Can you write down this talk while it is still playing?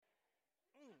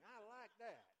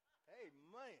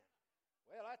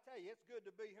Well, I tell you, it's good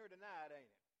to be here tonight, ain't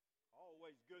it?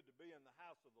 Always good to be in the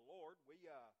house of the Lord. We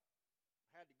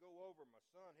had to go over. My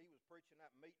son, he was preaching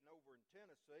that meeting over in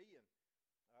Tennessee, and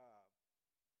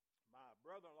my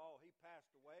brother-in-law, he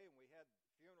passed away, and we had the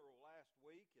funeral last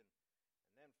week, and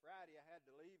then Friday I had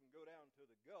to leave and go down to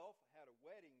the Gulf. I had a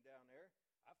wedding down there.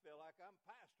 I feel like I'm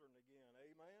pastoring again,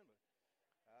 amen.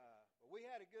 But we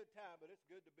had a good time, but it's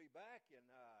good to be back, and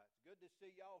it's good to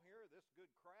see y'all here, this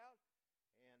good crowd.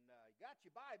 And you got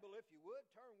your Bible, if you would,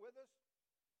 turn with us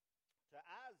to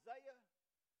Isaiah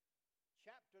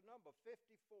chapter number 54.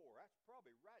 That's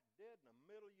probably right dead in the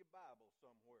middle of your Bible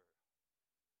somewhere.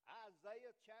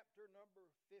 Isaiah chapter number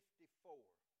 54.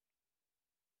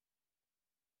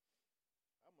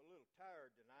 I'm a little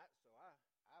tired tonight, so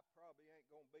I probably ain't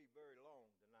going to be very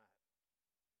long tonight.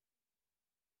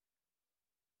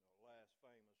 The last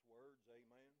famous words,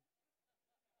 amen.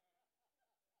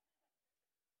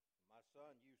 My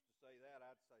son used to say that.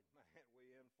 I'd say, man,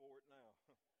 we in for it now.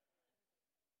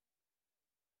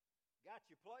 Got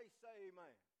your place? Say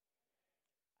amen.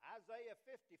 Isaiah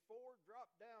 54,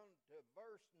 drop down to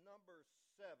verse number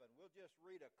 7. We'll just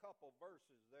read a couple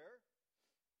verses there.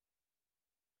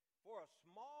 For a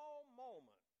small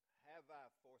moment have I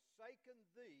forsaken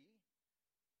thee,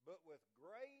 but with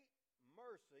great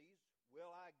mercies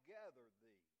will I gather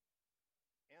thee.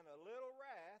 In a little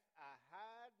wrath I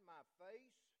hide my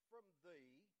face from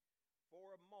thee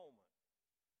for a moment.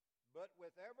 But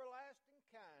with everlasting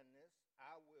kindness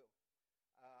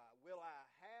will I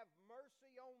have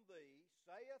mercy on thee,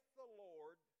 saith the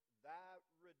Lord thy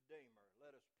Redeemer.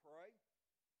 Let us pray.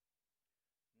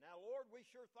 Now, Lord, we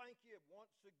sure thank you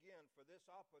once again for this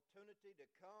opportunity to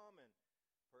come and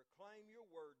proclaim your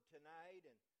word tonight.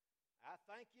 And I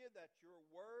thank you that your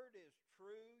word is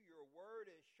true. Your word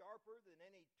is sharper than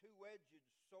any two-edged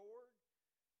sword.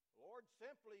 Lord,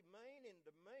 simply meaning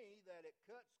to me that it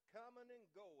cuts coming and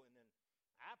going. And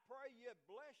I pray you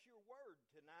bless your word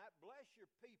tonight. Bless your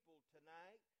people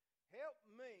tonight. Help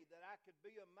me that I could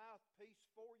be a mouthpiece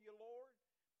for you, Lord.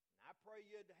 And I pray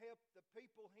you'd help the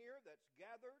people here that's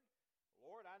gathered.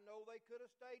 Lord, I know they could have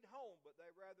stayed home, but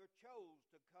they rather chose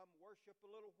to come worship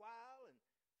a little while and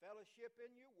fellowship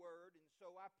in your word. And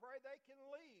so I pray they can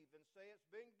leave and say it's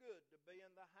been good to be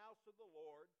in the house of the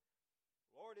Lord.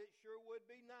 Lord, it sure would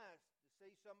be nice to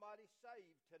see somebody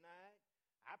saved tonight.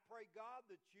 I pray, God,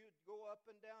 that you'd go up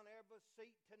and down every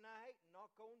seat tonight and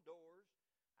knock on doors.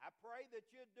 I pray that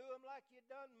you'd do them like you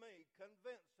done me.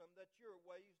 Convince them that your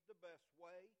way's the best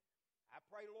way. I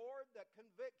pray, Lord, that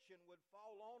conviction would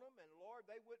fall on them, and, Lord,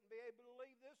 they wouldn't be able to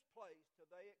leave this place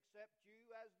till they accept you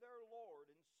as their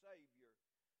Lord and Savior.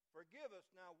 Forgive us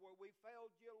now where we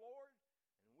failed you, Lord,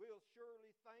 and we'll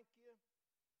surely thank you.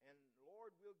 And,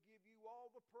 Lord, we'll give you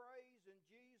all the praise in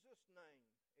Jesus' name.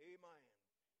 Amen.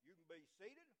 You can be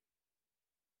seated.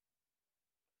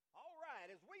 All right,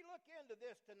 as we look into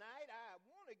this tonight, I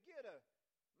want to get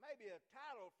maybe a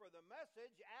title for the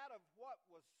message out of what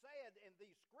was said in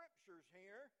these scriptures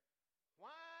here.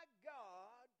 Why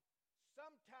God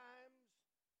sometimes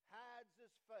hides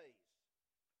his face.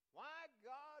 Why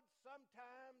God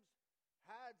sometimes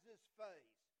hides his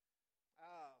face.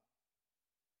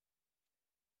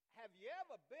 Have you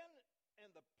ever been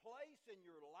in the place in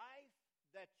your life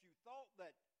that you thought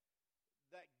that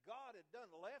God had done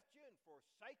left you and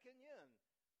forsaken you,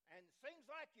 and it seems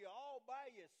like you're all by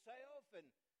yourself, and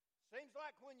seems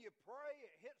like when you pray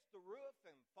it hits the roof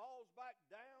and falls back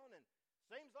down, and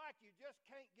seems like you just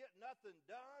can't get nothing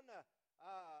done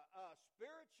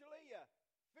spiritually? You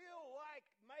feel like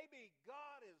maybe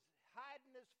God is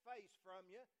hiding his face from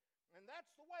you, and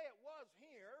that's the way it was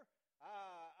here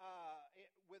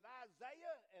with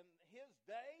Isaiah and his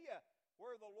day,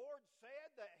 where the Lord said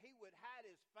that he would hide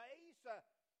his face.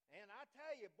 And I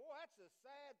tell you, boy, that's a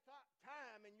sad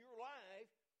time in your life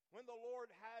when the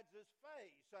Lord hides his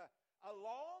face.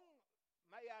 Along,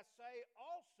 may I say,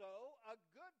 also a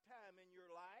good time in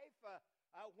your life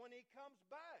when he comes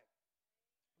back.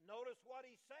 Notice what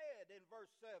he said in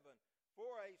verse 7.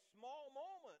 For a small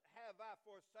moment have I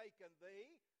forsaken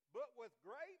thee, but with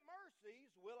great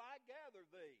mercies will I gather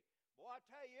thee. Boy, I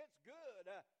tell you, it's good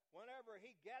whenever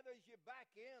he gathers you back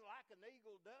in like an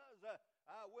eagle does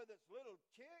with its little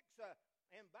chicks.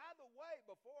 And by the way,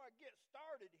 before I get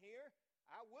started here,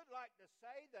 I would like to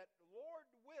say that the Lord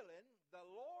willing,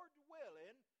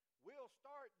 we'll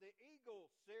start the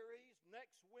Eagle series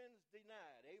next Wednesday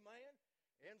night. Amen?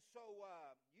 And so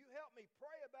you help me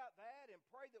pray about that and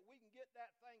pray that we can get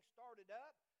that thing started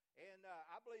up. And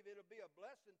I believe it'll be a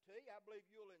blessing to you. I believe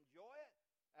you'll enjoy it.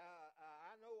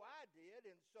 I know I did.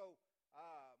 And so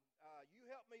you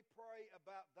help me pray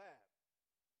about that.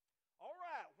 All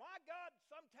right, why God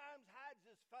sometimes hides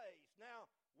his face. Now,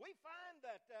 we find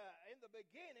that in the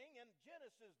beginning, in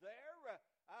Genesis there,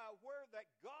 where that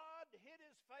God hid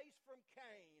his face from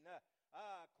Cain.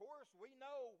 Of course, we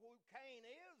know who Cain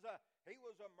is. He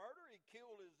was a murderer. He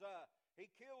killed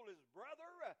his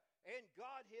brother, and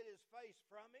God hid his face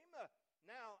from him.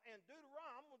 Now, in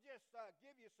Deuteronomy, we'll just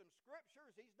give you some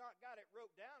scriptures. He's not got it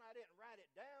wrote down. I didn't write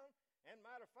it down. And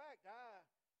matter of fact, I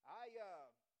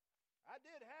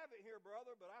did have it here,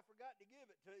 brother, but I forgot to give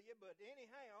it to you. But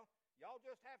anyhow, y'all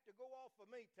just have to go off of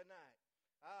me tonight.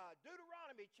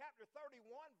 Deuteronomy chapter 31,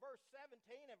 verse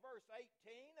 17 and verse 18.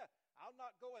 I'll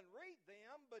not go and read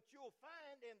them, but you'll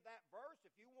find in that verse,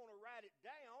 if you want to write it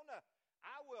down,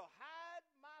 I will hide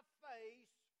my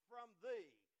face from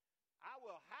thee. I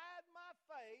will hide my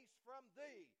face from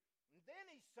thee. And then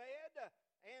he said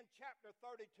in chapter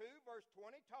 32, verse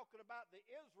 20, talking about the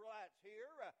Israelites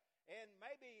here, and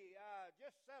maybe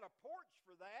just set a porch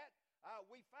for that,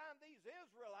 we find these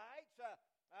Israelites,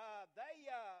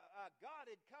 God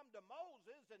had come to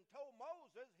Moses and told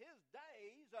Moses his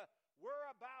days were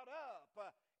about up,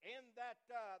 and that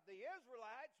the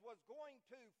Israelites was going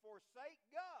to forsake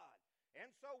God. And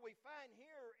so we find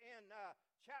here in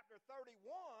chapter 31,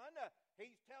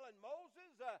 he's telling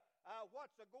Moses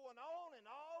what's going on and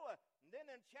all. And then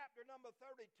in chapter number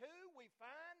 32, we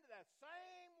find the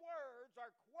same words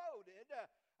are quoted,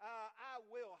 I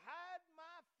will hide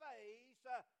my face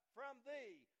from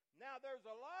thee. Now, there's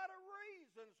a lot of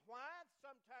reasons why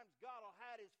sometimes God will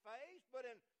hide his face, but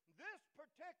in this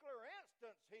particular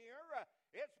instance here,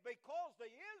 it's because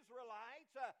the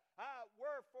Israelites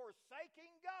were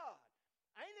forsaking God.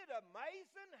 Ain't it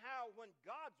amazing how when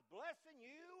God's blessing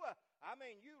you,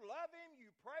 you love him, you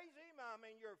praise him,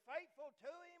 you're faithful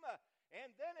to him,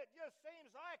 and then it just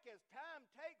seems like as time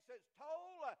takes its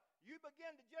toll, you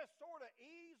begin to just sort of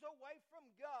ease away from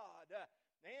God.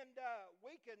 And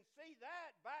we can see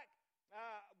that back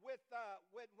with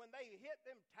when they hit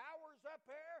them towers up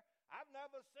there. I've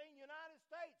never seen United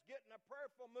States get in a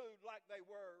prayerful mood like they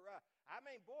were.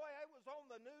 Boy, it was on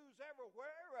the news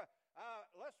everywhere.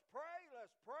 Let's pray,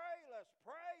 let's pray, let's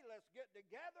pray, let's get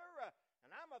together.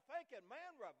 And I'm thinking,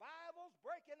 man, revival's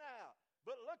breaking out.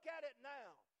 But look at it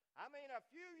now. A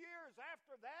few years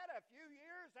after that, a few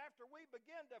years after we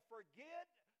begin to forget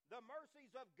the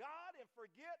mercies of God and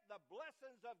forget the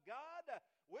blessings of God,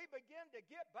 we begin to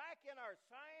get back in our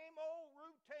same old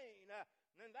routine.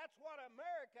 And that's what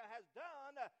America has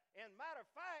done. And matter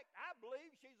of fact, I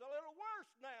believe she's a little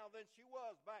worse now than she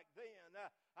was back then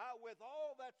with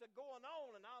all that's going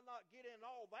on. And I'll not get into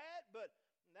all that, but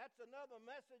that's another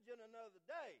message in another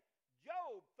day.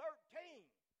 Job 13,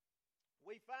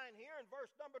 we find here in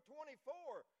verse number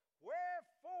 24,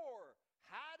 wherefore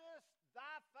hidest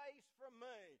thy face from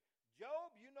me?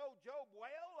 Job, you know Job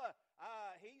well.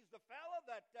 He's the fellow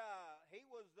that he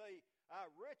was the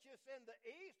richest in the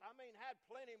east. Had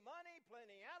plenty money,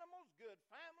 plenty animals, good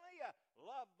family,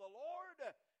 loved the Lord.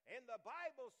 And the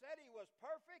Bible said he was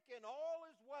perfect in all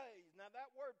his ways. Now that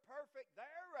word perfect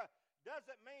there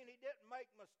doesn't mean he didn't make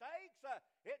mistakes.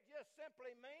 It just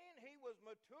simply means he was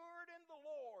matured in the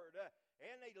Lord,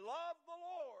 and he loved the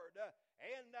Lord.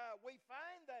 And we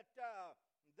find that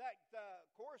of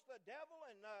course, the devil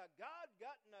and God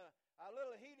got in a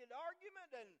little heated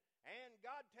argument, and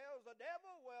God tells the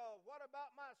devil, well, what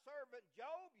about my servant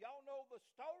Job? Y'all know the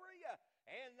story.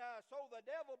 And so the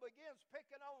devil begins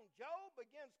picking on Job,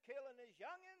 begins killing his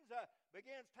youngins,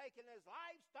 begins taking his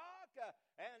livestock,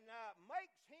 and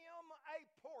makes him a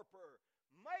pauper,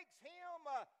 makes him,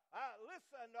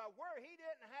 where he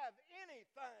didn't have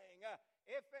anything.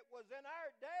 If it was in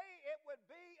our day, it would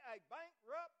be a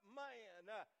bankrupt man.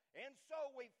 And so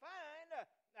we find,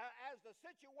 as the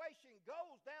situation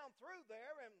goes down through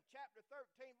there in chapter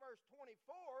 13, verse 24,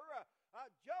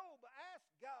 Job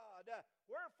asked God,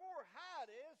 wherefore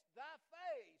hidest thy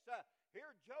face?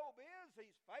 Here Job is,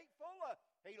 he's faithful,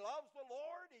 he loves the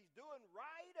Lord, he's doing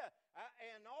right,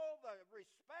 and all the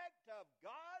respect of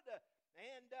God.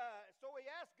 And so he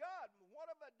asked God, what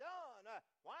have I done?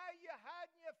 Why are you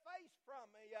hiding your face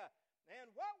from me? And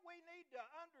what we need to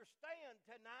understand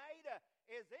tonight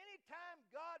is anytime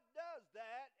God does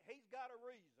that, he's got a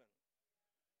reason.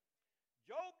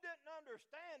 Job didn't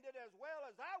understand it as well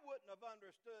as I wouldn't have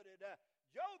understood it.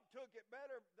 Job took it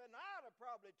better than I'd have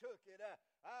probably took it.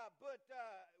 But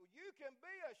you can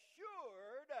be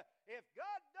assured if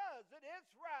God does it,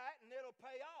 it's right and it'll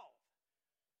pay off.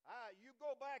 You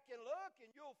go back and look and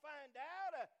you'll find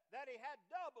out that he had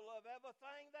double of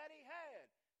everything that he had.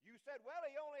 You said, well,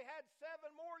 he only had 7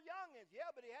 more youngins. Yeah,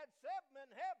 but he had 7 in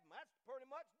heaven. That's pretty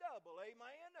much double,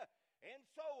 amen? And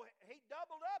so he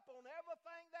doubled up on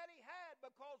everything that he had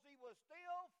because he was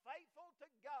still faithful to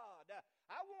God.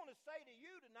 I want to say to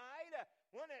you tonight,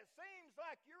 when it seems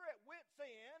like you're at wit's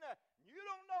end, you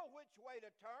don't know which way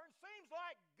to turn, seems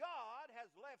like God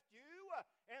has left you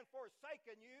and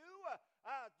forsaken you,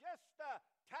 just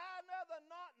tie another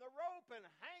knot in the rope and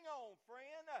hang on,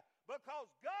 friend,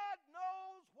 because God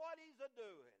knows what He's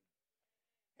a-doing.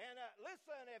 And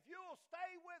listen, if you'll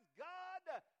stay with God,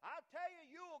 I'll tell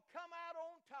you, you'll come out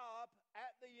on top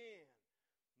at the end.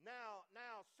 Now,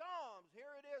 Psalms,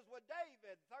 here it is with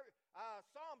David,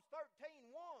 Psalms 13:1.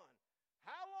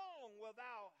 How long wilt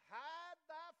thou hide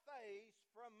thy face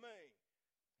from me?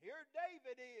 Here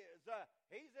David is.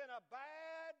 He's in a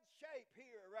bad shape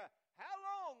here. How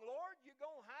long, Lord, you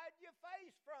going to hide your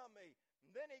face from me?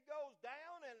 And then he goes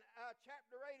down in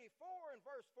chapter 84 and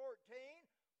verse 14.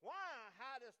 Why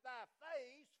hidest thy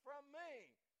face from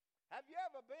me? Have you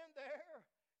ever been there?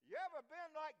 You ever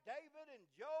been like David and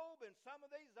Job and some of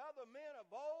these other men of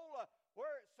old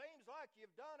where it seems like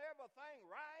you've done everything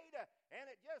right and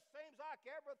it just seems like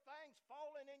everything's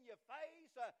falling in your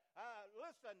face?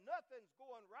 Listen, nothing's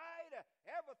going right.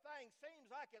 Everything seems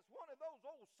like it's one of those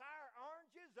old sour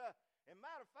oranges. As a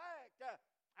matter of fact,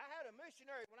 I had a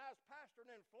missionary when I was pastoring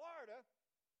in Florida,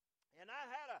 and I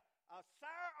had a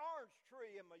sour orange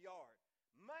tree in my yard.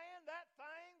 Man, that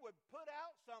thing would put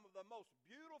out some of the most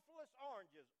beautifulest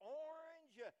oranges.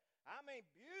 Orange, I mean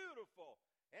beautiful.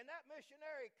 And that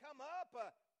missionary come up,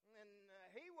 and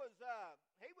he was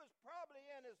probably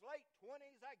in his late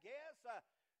 20s, I guess.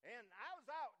 And I was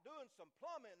out doing some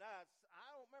plumbing. I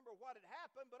don't remember what had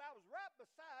happened, but I was right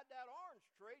beside that orange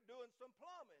tree doing some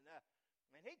plumbing.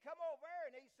 And he come over there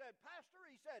and he said, Pastor,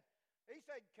 he said,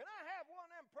 can I have one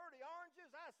of them pretty oranges?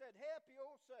 I said, help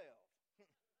yourself.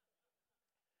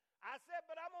 I said,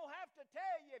 but I'm going to have to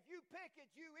tell you, if you pick it,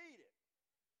 you eat it.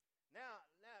 Now,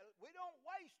 we don't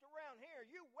waste around here.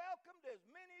 You're welcome to as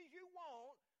many as you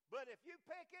want, but if you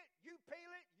pick it, you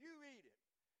peel it, you eat it.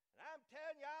 And I'm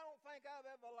telling you, I don't think I've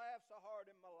ever laughed so hard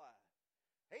in my life.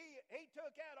 He took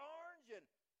that orange,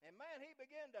 and man, he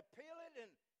began to peel it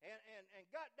and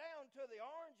got down to the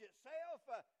orange itself.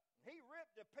 He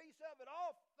ripped a piece of it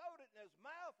off, throwed it in his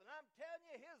mouth, and I'm telling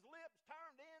you, his lips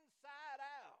turned inside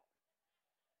out.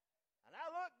 And I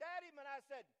looked at him and I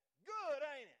said, good,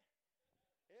 ain't it?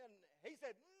 And he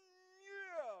said,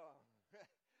 yeah.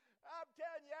 I'm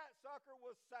telling you, that sucker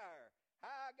was sour.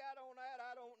 How I got on that,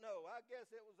 I don't know. I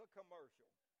guess it was a commercial.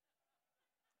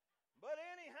 But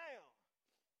anyhow,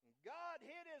 God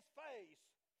hid His face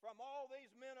from all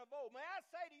these men of old. May I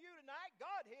say to you tonight,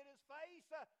 God hid His face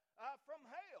from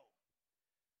hell.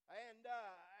 And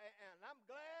I'm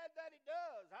glad that He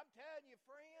does. I'm telling you,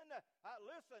 friend,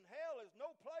 listen, hell is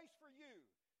no place for you.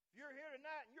 If you're here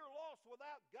tonight and you're lost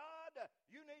without God,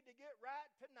 you need to get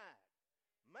right tonight.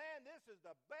 Man, this is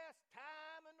the best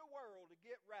time in the world to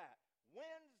get right.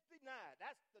 Wednesday night.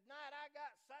 That's the night I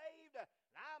got saved. And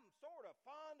I'm sort of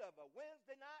fond of a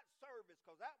Wednesday night service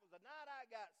because that was the night I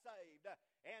got saved.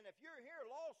 And if you're here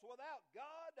lost without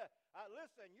God,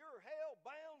 listen, you're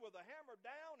hell-bound with a hammer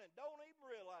down and don't even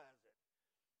realize it.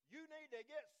 You need to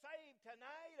get saved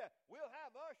tonight. We'll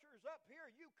have ushers up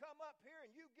here. You come up here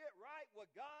and you get right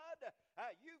with God.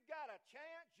 You've got a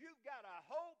chance. You've got a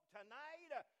hope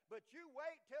tonight. But you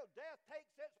wait till death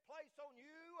takes its place on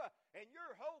you and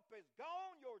your hope is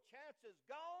gone. Your chance is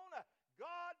gone.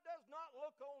 God does not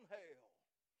look on hell.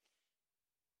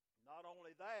 Not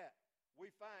only that,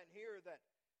 we find here that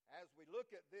as we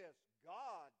look at this,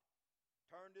 God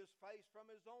turned His face from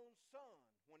His own Son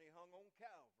when He hung on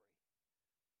Calvary.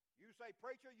 You say,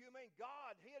 preacher, you mean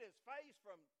God hid His face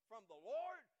from the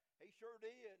Lord? He sure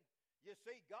did. You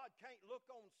see, God can't look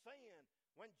on sin.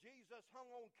 When Jesus hung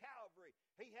on Calvary,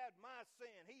 He had my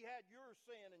sin. He had your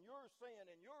sin and your sin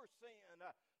and your sin.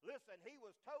 Listen, He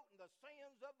was toting the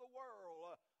sins of the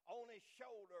world on His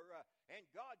shoulder. And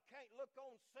God can't look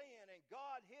on sin. And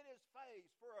God hid His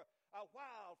face for a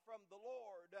while from the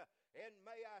Lord. And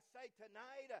may I say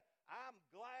tonight, I'm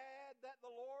glad that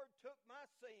the Lord took my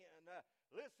sin.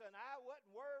 Listen, I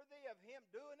wasn't worthy of Him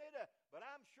doing it, but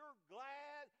I'm sure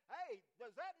glad. Hey,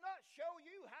 does that not show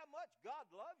you how much God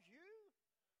loves you?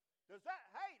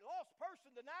 Hey, lost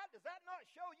person tonight, does that not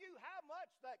show you how much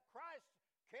that Christ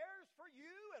cares for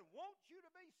you and wants you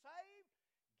to be saved?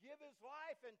 Give His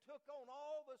life and took on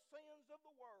all the sins of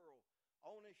the world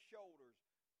on His shoulders.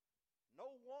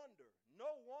 No wonder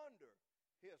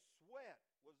His sweat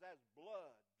was as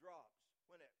blood drops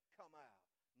when it come out.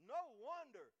 No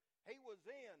wonder He was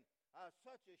in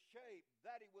such a shape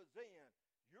that He was in.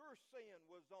 Your sin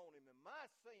was on Him and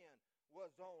my sin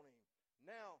was on Him.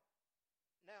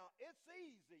 Now, it's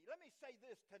easy. Let me say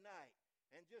this tonight.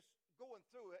 and just going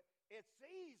through it, it's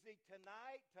easy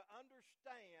tonight to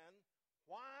understand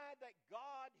why that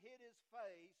God hid his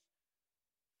face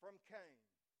from Cain.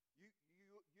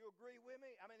 You agree with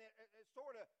me? I mean, it's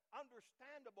sort of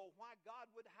understandable why God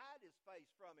would hide his face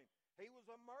from him. He was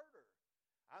a murderer.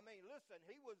 I mean, listen,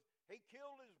 he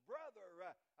killed his brother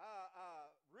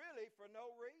really for no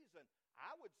reason.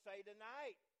 I would say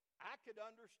tonight, I could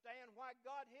understand why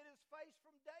God hid his face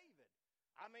from David.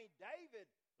 I mean, David,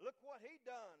 look what he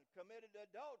done. Committed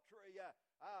adultery,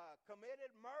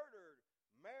 committed murder,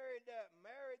 married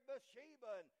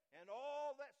Bathsheba, and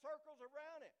all that circles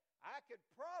around it. I could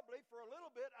probably, for a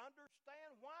little bit,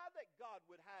 understand why that God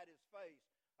would hide his face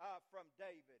from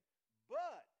David.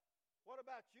 But what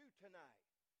about you tonight?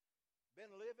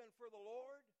 Been living for the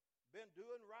Lord? Been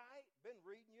doing right? Been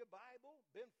reading your Bible?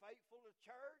 Been faithful to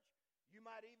church? You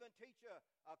might even teach a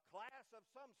class of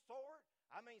some sort.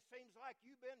 I mean, seems like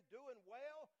you've been doing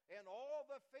well in all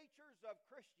the features of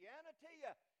Christianity,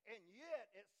 and yet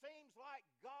it seems like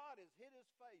God has hid his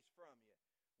face from you.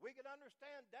 We can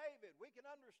understand David. We can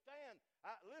understand,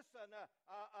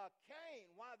 Cain,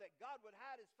 why that God would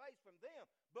hide his face from them.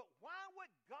 But why would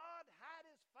God hide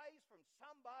his face from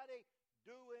somebody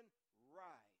doing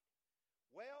right?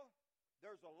 Well,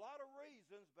 there's a lot of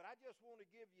reasons, but I just want to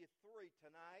give you three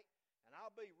tonight, and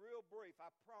I'll be real brief.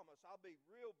 I promise I'll be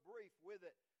real brief with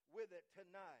it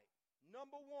tonight.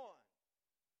 Number one,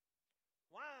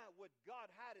 why would God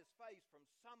hide his face from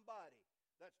somebody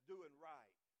that's doing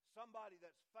right? Somebody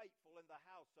that's faithful in the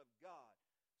house of God.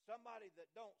 Somebody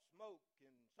that don't smoke, and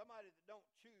somebody that don't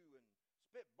chew and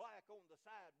spit black on the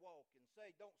sidewalk and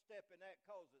say, don't step in that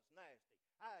because it's nasty.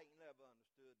 I ain't never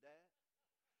understood that.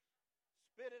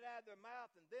 Spit it out of their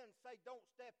mouth and then say, don't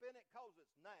step in it because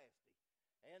it's nasty.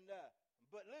 And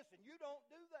but listen, you don't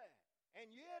do that.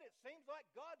 And yet it seems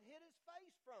like God hid his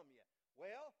face from you.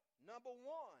 Well, number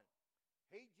one,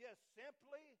 he just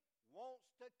simply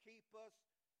wants to keep us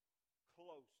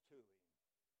close to him.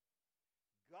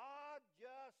 God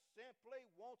just simply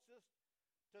wants us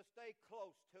to stay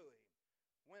close to him.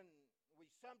 When we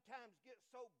sometimes get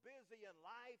so busy in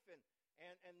life, and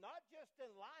not just in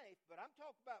life, but I'm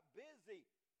talking about busy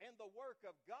in the work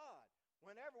of God.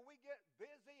 Whenever we get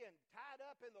busy and tied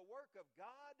up in the work of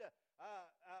God,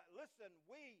 listen,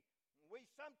 we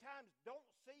sometimes don't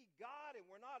see God, and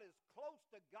we're not as close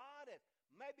to God as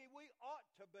maybe we ought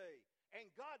to be. And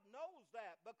God knows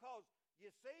that, because you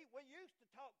see, we used to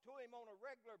talk to him on a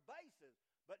regular basis,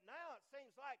 but now it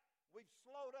seems like we've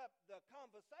slowed up the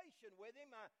conversation with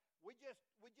him. We're just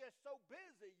so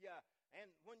busy. And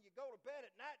when you go to bed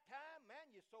at nighttime, man,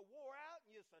 you're so wore out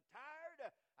and you're so tired,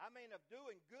 of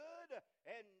doing good,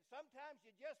 and sometimes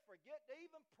you just forget to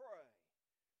even pray.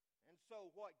 And so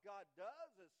what God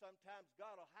does is sometimes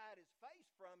God will hide his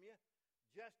face from you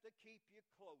just to keep you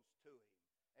close to him.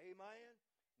 Amen?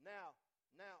 Now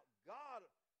God,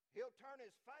 he'll turn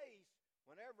his face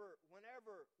whenever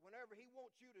he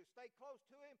wants you to stay close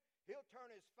to him. He'll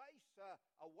turn his face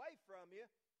away from you,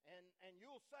 and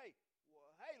you'll say,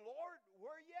 well, hey, Lord,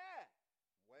 where are you at?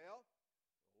 Well,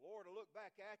 the Lord will look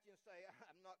back at you and say,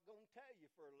 I'm not going to tell you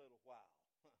for a little while.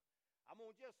 I'm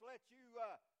going to just let you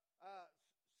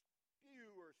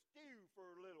stew for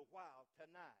a little while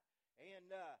tonight.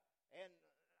 And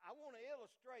I want to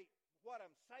illustrate what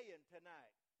I'm saying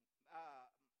tonight.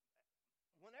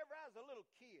 Whenever I was a little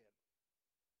kid,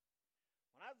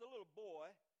 when I was a little boy,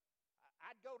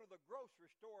 I'd go to the grocery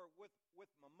store with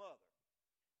my mother,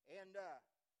 and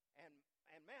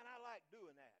man, I liked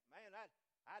doing that. Man,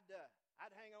 I'd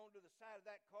hang on to the side of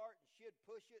that cart, and she'd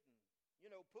push it, and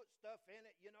put stuff in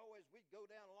it. As we'd go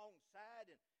down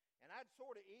alongside, and I'd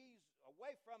sort of ease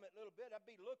away from it a little bit. I'd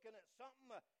be looking at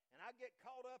something, and I'd get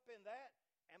caught up in that,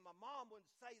 and my mom would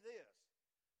say this: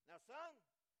 "Now, son,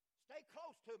 stay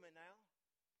close to me now.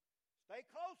 Stay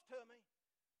close to me."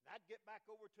 And I'd get back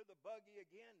over to the buggy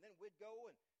again, and then we'd go,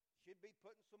 and she'd be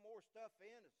putting some more stuff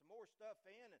in and some more stuff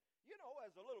in. And,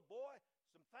 as a little boy,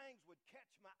 some things would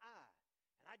catch my eye.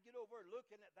 And I'd get over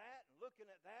looking at that, and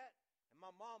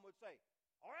my mom would say,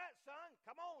 all right, son,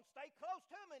 come on, stay close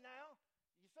to me now.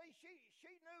 You see,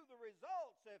 she knew the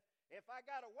results if I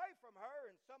got away from her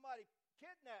and somebody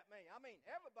kidnapped me. I mean,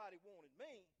 everybody wanted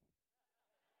me.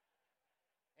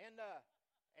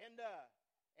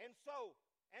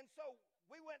 And so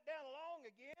we went down along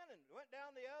again and went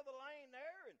down the other lane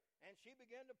there, and she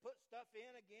began to put stuff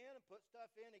in again and put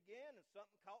stuff in again, and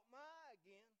something caught my eye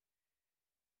again.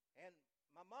 And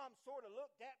my mom sort of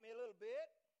looked at me a little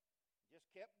bit, just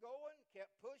kept going,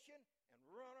 kept pushing, and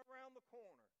run around the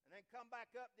corner, and then come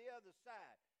back up the other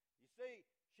side. You see,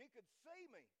 she could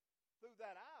see me through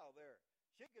that aisle there.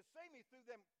 She could see me through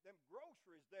them grocery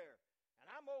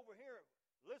I'm over here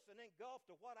listening engulfed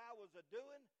to what I was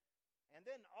doing, and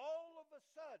then all of a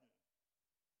sudden,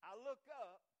 I look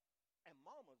up, and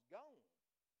Mama's gone.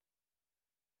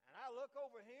 And I look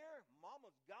over here,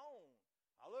 Mama's gone.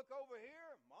 I look over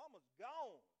here, Mama's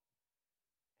gone.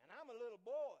 And I'm a little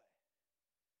boy.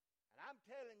 And I'm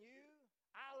telling you,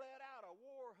 I let out a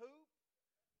war whoop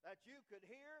that you could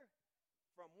hear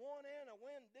from one end of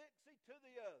Winn-Dixie to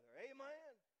the other.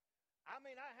 Amen? I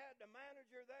mean, I had the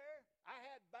manager there. I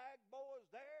had bag boys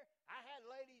there. I had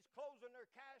ladies closing their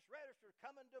cash registers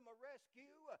coming to my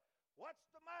rescue. What's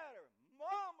the matter?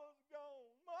 Mama's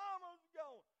gone. Mama's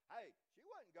gone. Hey, she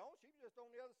wasn't gone. She was just on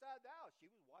the other side of the aisle. She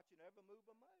was watching every move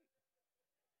I made.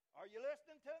 Are you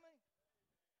listening to me?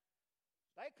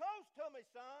 Stay close to me,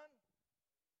 son.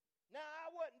 Now,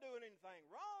 I wasn't doing anything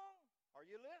wrong. Are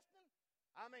you listening?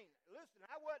 I mean, listen,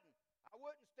 I wasn't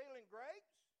stealing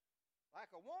grapes like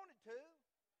I wanted to.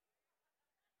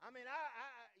 I mean,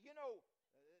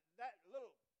 that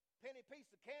little penny piece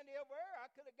of candy over there, I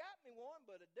could have got me one,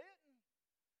 but I didn't.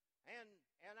 And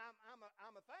I'm a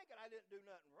thinking I didn't do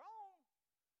nothing wrong.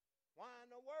 Why in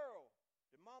the world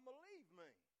did Mama leave me?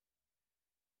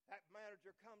 That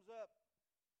manager comes up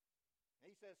and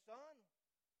he says, son,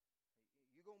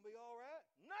 you gonna be all right?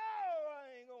 No, I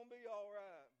ain't gonna be all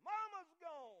right. Mama's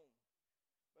gone.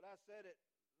 But I said it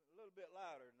a little bit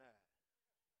louder than that.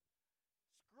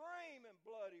 Screaming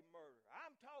bloody murder.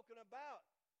 I'm talking about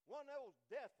one of those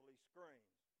deathly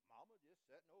screams. Mama just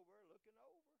sitting over there looking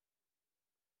over.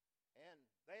 And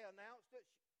they announced it.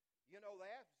 They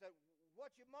asked, said,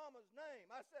 what's your mama's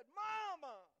name? I said,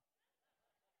 Mama!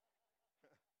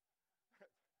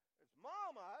 It's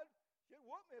Mama. She'd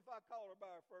whoop me if I called her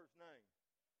by her first name.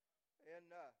 And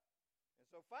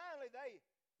so finally they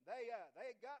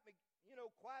got me,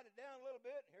 quieted down a little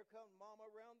bit. And here comes Mama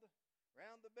around the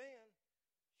bend.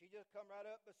 She just come right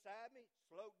up beside me,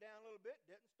 slowed down a little bit,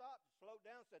 didn't stop, slowed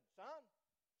down, said, son,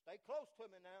 stay close to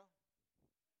me now.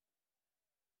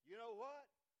 You know what?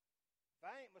 If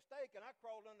I ain't mistaken, I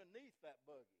crawled underneath that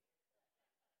buggy.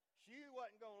 She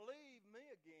wasn't going to leave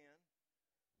me again.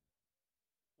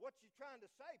 What you trying to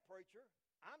say, preacher?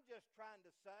 I'm just trying to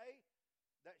say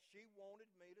that she wanted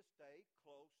me to stay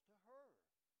close to her.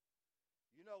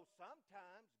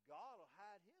 Sometimes God will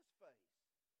hide his face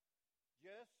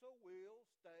just so we'll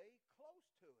stay close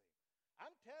to him.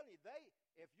 I'm telling you,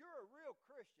 if you're a real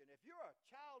Christian, if you're a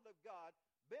child of God,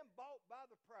 been bought by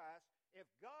the price, if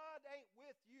God ain't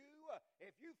with you,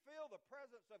 if you feel the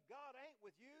presence of God ain't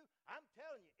with you, I'm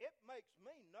telling you, it makes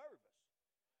me nervous.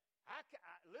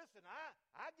 Listen, I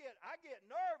get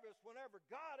nervous whenever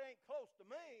God ain't close to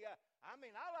me. I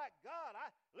like God.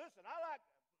 I like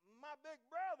my big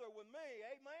brother with me.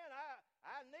 Amen.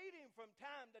 I need him from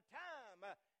time to time.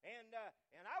 And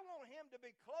I want him to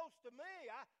be close to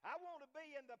me. I want to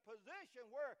be in the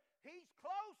position where he's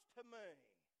close to me.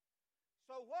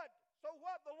 So what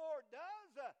the Lord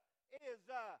does is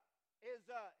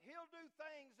he'll do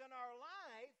things in our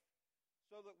life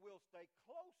so that we'll stay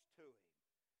close to him.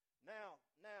 Now,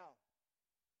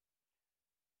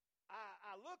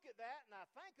 I look at that and I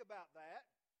think about that.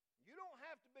 You don't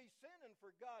have to be sinning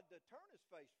for God to turn his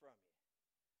face from you.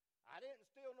 I didn't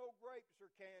steal no grapes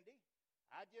or candy.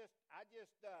 I just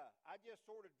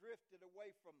sort of drifted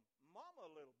away from Mama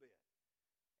a little bit.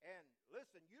 And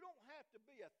listen, you don't have to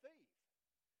be a thief.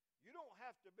 You don't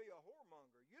have to be a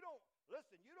whoremonger. You don't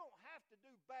have to do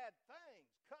bad things,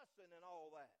 cussing and all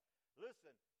that.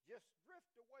 Listen, just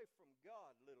drift away from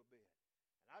God a little bit.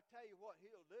 And I tell you what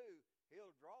he'll do.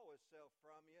 He'll draw himself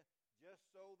from you just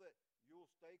so that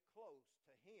you'll stay close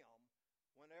to him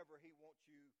whenever he wants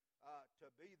you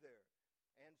to be there.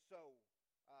 And so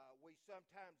we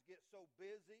sometimes get so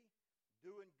busy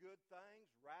doing good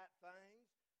things, right things.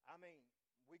 I mean,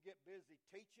 we get busy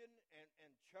teaching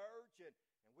and church, and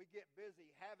we get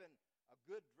busy having a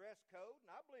good dress code.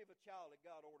 And I believe a child of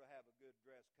God ought to have a good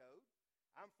dress code.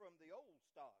 I'm from the old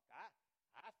stock. I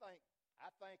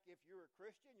think if you're a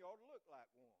Christian, you ought to look like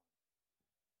one.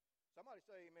 Somebody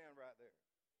say amen right there.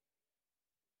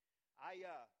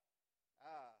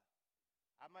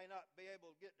 I may not be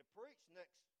able to get to preach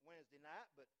next Wednesday night,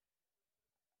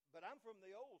 but I'm from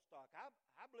the old stock. I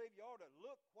believe you ought to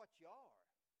look what you are.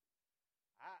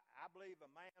 I believe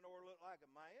a man ought to look like a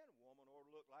man, a woman ought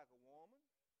to look like a woman.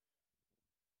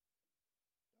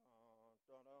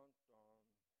 Dun, dun, dun, dun.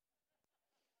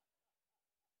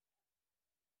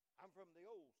 I'm from the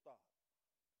old stock.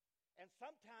 And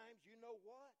sometimes, you know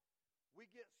what? We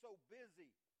get so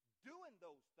busy doing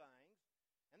those things,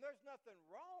 and there's nothing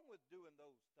wrong with doing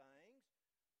those things,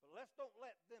 but let's don't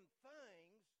let them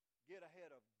things get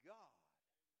ahead of God.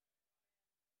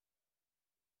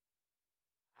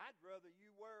 I'd rather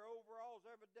you wear overalls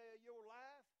every day of your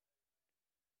life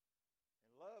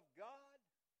and love God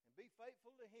and be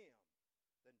faithful to Him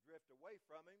than drift away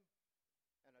from Him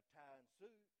in a tie and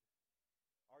suit.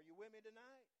 Are you with me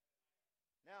tonight?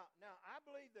 Now, I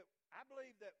believe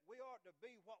that we ought to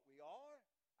be what we are.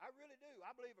 I really do.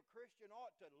 I believe a Christian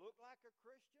ought to look like a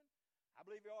Christian. I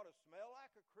believe he ought to smell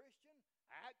like a Christian,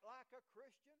 act like a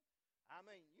Christian. I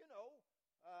mean,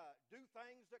 do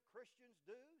things that Christians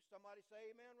do. Somebody say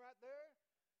amen right there.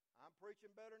 I'm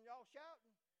preaching better than y'all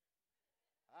shouting.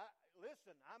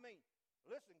 Listen,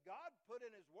 God put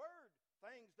in His Word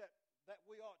things that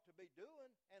we ought to be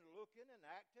doing and looking and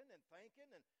acting and thinking.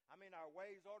 And our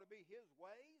ways ought to be His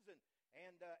ways.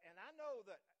 And I know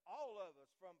that all of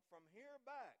us from here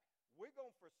back, we're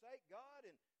going to forsake God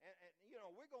and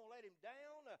we're going to let Him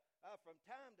down from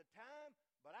time to time.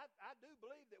 But I do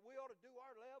believe that we ought to do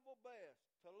our level best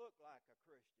to look like a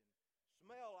Christian,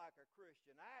 smell like a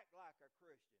Christian, act like a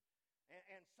Christian.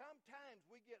 And sometimes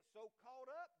we get so caught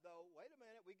up, though,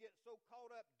 we get so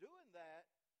caught up doing that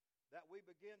we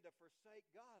begin to forsake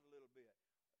God a little bit.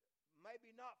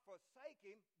 Maybe not forsake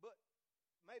Him, but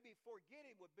maybe forget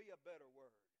Him would be a better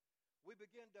word. We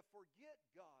begin to forget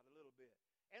God a little bit.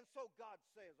 And so God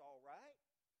says, all right,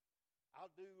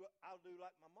 I'll do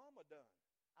like my mama done.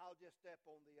 I'll just step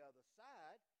on the other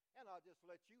side, and I'll just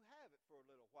let you have it for a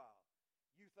little while.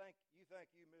 You think you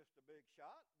missed a big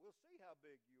shot? We'll see how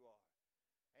big you are.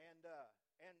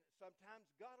 And sometimes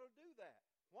God will do that.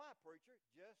 Why, preacher?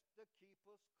 Just to keep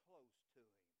us close to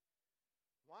Him.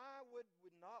 Why would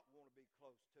we not want to be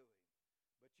close to Him?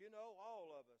 But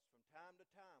all of us, from time to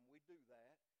time, we do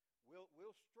that.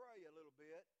 We'll stray a little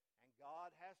bit, and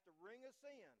God has to ring us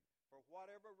in for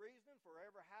whatever reason,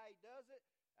 forever how He does it.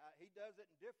 He does it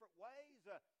in different ways,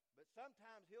 but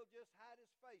sometimes He'll just hide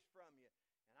His face from you.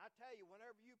 And I tell you,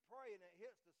 whenever you pray and it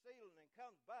hits the ceiling and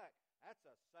comes back, that's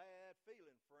a sad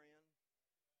feeling, friend.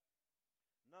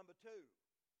 Number 2,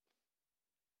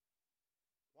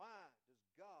 why does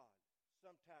God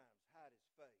sometimes hide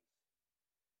His face?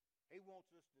 He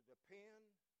wants us to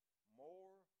depend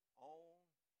more on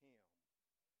Him.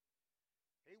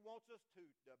 He wants us to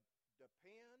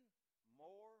depend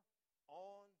more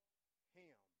on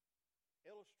Him.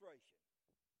 Illustration.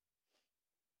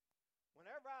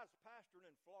 Whenever I was pastoring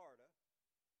in Florida,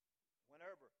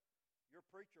 whenever your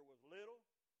preacher was little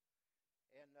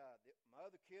and my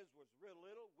other kids was real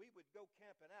little, we would go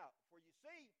camping out. For you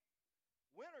see,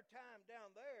 wintertime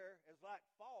down there is like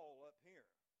fall up here.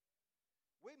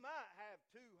 We might have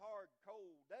 2 hard,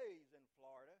 cold days in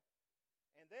Florida,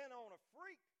 and then on a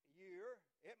freak year,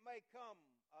 it may come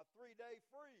a 3-day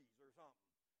freeze or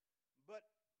something. But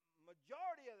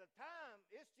majority of the time,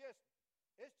 it's just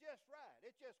right.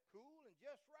 It's just cool and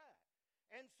just right.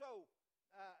 And so,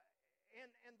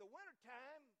 in the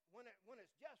wintertime, when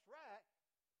it's just right,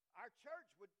 our church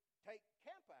would take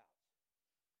campouts.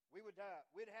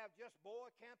 We'd have just boy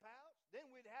campouts. Then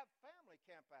we'd have family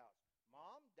campouts.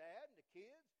 Mom, Dad, and the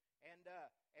kids.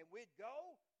 And we'd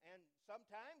go, and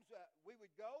sometimes we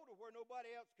would go to where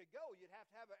nobody else could go. You'd have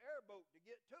to have an airboat to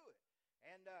get to it.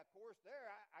 And, of course,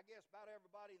 there, I guess about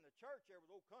everybody in the church, there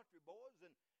was old country boys,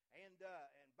 and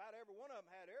about every one of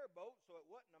them had airboats, so it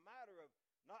wasn't a matter of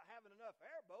not having enough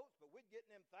airboats, but we'd get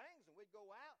in them things, and we'd go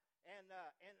out, and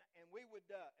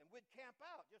we'd camp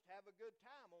out, just have a good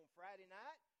time on Friday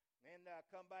night, and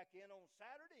come back in on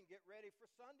Saturday and get ready for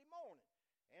Sunday morning.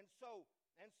 And so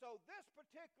this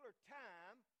particular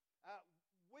time,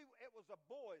 it was a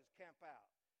boys' camp out.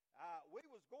 We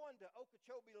was going to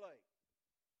Okeechobee Lake.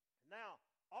 Now,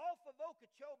 off of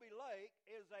Okeechobee Lake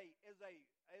is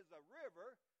a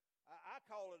river. I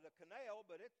call it a canal,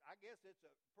 but I guess it's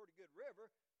a pretty good river,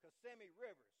 Kissimmee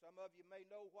River. Some of you may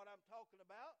know what I'm talking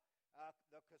about.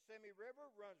 The Kissimmee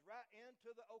River runs right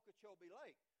into the Okeechobee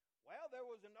Lake. Well, there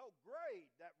was an old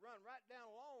grade that run right down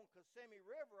along Kissimmee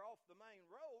River off the main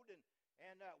road,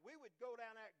 and we would go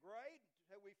down that grade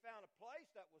until we found a place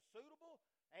that was suitable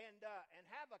and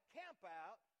have a camp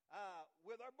out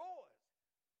with our boys.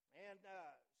 And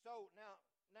so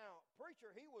now,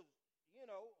 preacher, he was,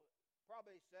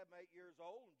 probably 7, 8 years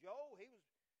old. And Joe, he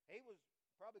was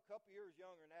probably a couple years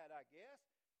younger than that, I guess.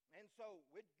 And so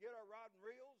we'd get our rod and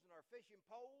reels and our fishing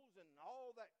poles and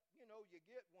all that, you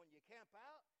get when you camp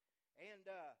out. And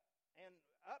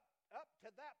up to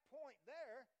that point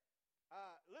there,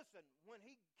 listen, when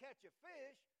he'd catch a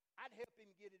fish, I'd help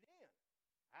him get it in.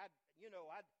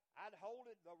 I'd hold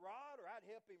it, the rod, or I'd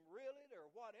help him reel it or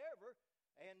whatever.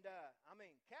 And,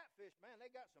 catfish, man,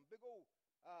 they got some big old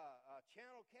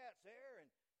channel cats there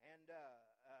and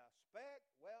speck.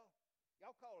 Well,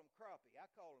 y'all call them crappie. I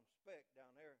call them speck down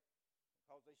there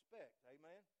because they speck.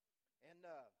 Amen? And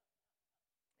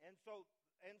and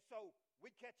so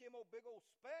we'd catch him old big old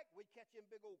speck, we'd catch him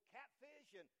big old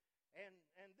catfish, and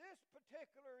this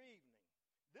particular evening,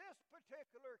 this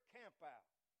particular camp out,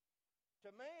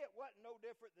 to me it wasn't no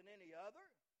different than any other,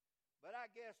 but I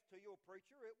guess to your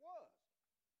preacher it was.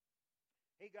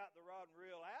 He got the rod and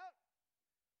reel out,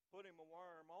 put him a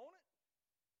worm on it,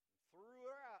 and threw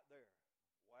her out there.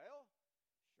 Well,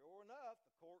 sure enough,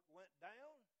 the cork went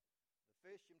down, the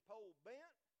fishing pole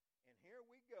bent, and here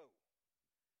we go.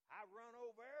 I run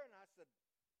over there and I said,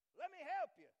 "Let me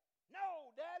help you."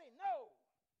 "No, Daddy, no."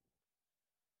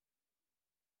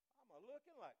 I'm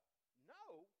looking like,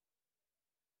 "No?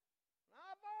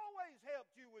 I've always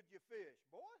helped you with your fish,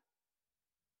 boy.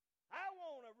 I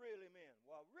want to reel him in."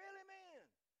 "Well, reel him in."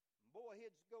 And boy,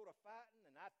 he'd go to fighting,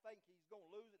 and I think he's going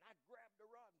to lose it. And I grab the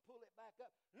rod and pull it back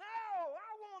up. "No,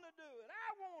 I want to do it.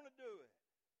 I want to do it."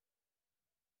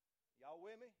 Y'all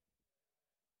with me?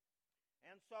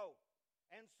 And so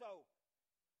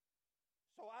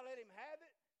I let him have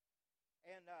it,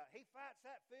 and he fights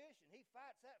that fish, and he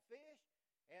fights that fish,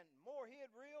 and the more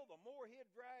he'd reel, the more he'd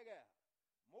drag out.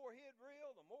 The more he'd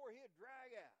reel, the more he'd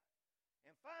drag out.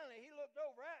 And finally, he looked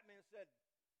over at me and said,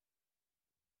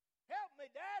 "Help me,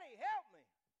 Daddy, help me."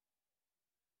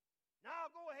 "Now,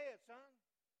 go ahead, son."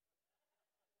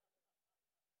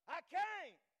 "I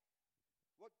can't."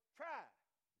 "Well, try."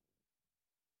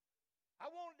 "I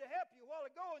wanted to help you a while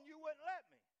ago, and you wouldn't let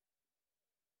me.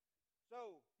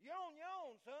 So, you're on your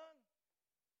own, son."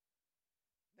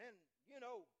 Then,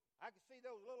 I could see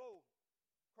those little old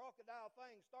crocodile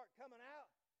things start coming out.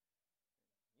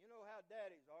 You know how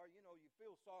daddies are. You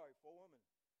feel sorry for him and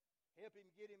help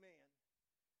him get him in.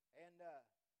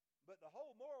 But the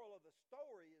whole moral of the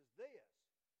story is this.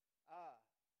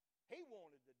 He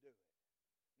wanted to do it.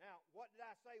 Now, what did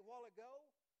I say a while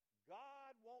ago?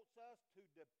 God wants us to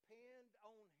depend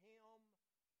on him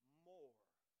more.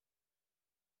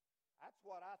 That's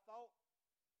what I thought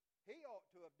he ought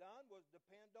to have done, was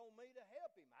depend on me to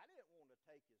help him. I didn't want to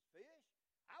take his fish.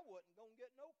 I wasn't going to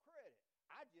get no credit.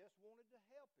 I just wanted to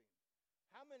help him.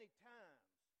 How many times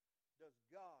does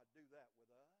God do that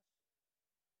with us?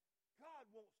 God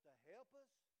wants to help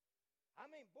us. I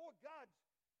mean, boy, God's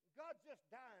just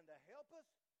dying to help us.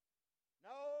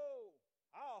 "No,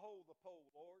 I'll hold the pole,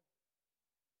 Lord.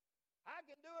 I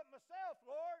can do it myself,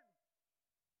 Lord."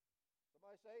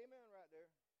 Somebody say amen right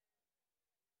there.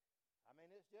 I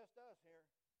mean, it's just us here.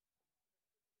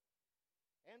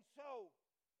 And so,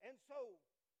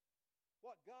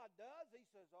 what God does, he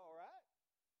says, "All right,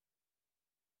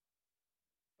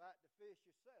 fight the fish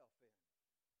yourself in.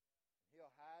 And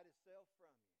he'll hide himself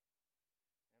from you."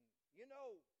 And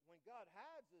when God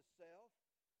hides himself,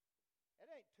 it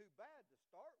ain't too bad to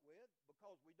start with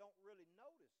because we don't really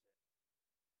notice it.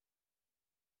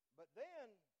 But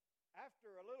then,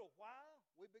 after a little while,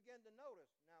 we begin to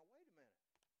notice, now, wait a minute.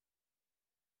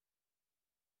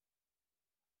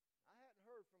 I hadn't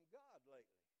heard from God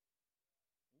lately.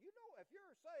 If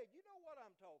you're saved, you know what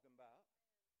I'm talking about.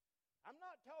 I'm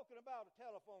not talking about a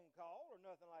telephone call or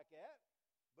nothing like that,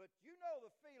 but you know the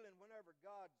feeling whenever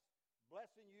God's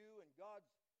blessing you and God's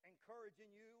encouraging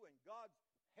you and God's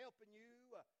helping you.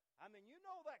 You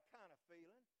know that kind of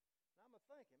feeling. And I'm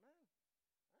thinking, man,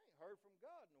 I ain't heard from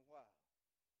God in a while.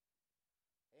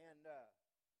 And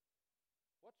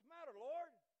what's the matter,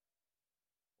 Lord?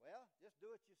 Well, just do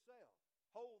it yourself.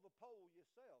 Hold the pole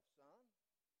yourself, son.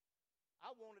 I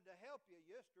wanted to help you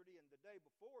yesterday and the day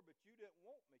before, but you didn't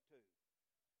want me to.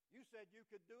 You said you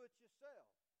could do it yourself.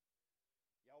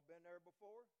 Y'all been there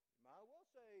before? You might as well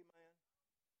say amen.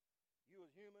 You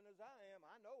as human as I am,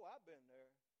 I know I've been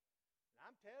there. And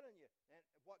I'm telling you, and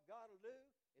what God will do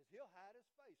is he'll hide his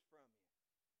face from you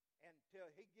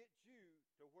until he gets you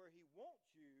to where he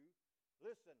wants you.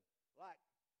 Listen, like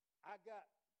I got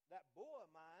that boy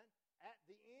of mine, at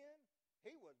the end,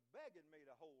 he was begging me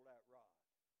to hold that rod.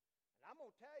 And I'm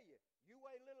going to tell you, you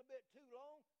wait a little bit too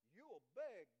long, you'll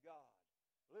beg God,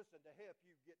 listen, to help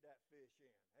you get that fish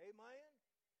in. Amen?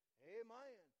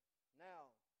 Amen. Now,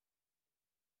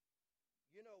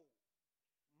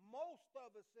 most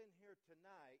of us in here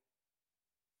tonight,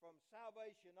 from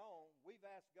salvation on, we've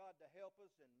asked God to help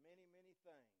us in many, many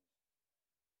things.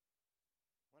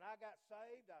 When I got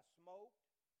saved, I smoked.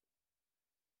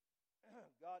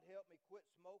 God helped me quit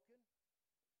smoking.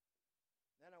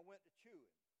 Then I went to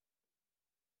chewing.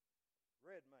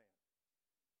 Red man.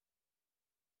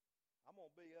 I'm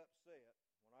going to be upset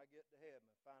when I get to heaven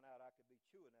and find out I could be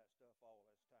chewing that stuff all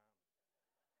this time.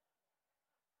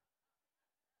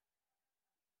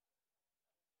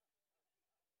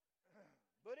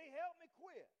 But he helped me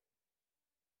quit.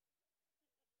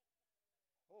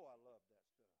 Oh, I love that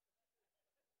stuff.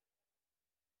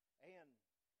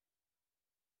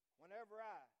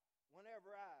 whenever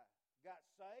I got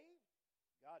saved,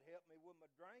 God helped me with my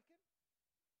drinking.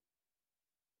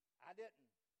 I didn't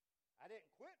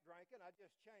quit drinking. I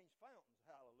just changed fountains.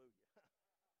 Hallelujah.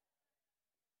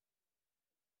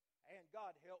 And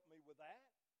God helped me with that.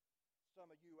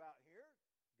 Some of you out here,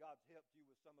 God's helped you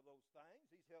with some of those things.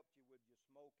 He's helped you with your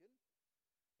smoking.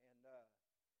 And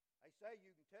they say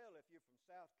you can tell if you're from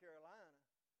South Carolina.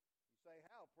 You say,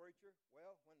 how, preacher?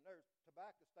 Well, when there's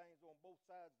tobacco stains on both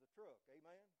sides of the truck.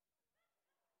 Amen?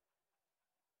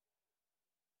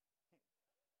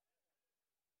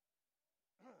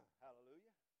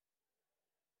 Hallelujah.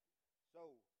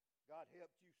 So, God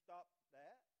helped you stop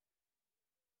that.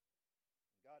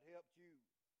 God helped you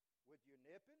with your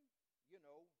nipping, just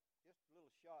a little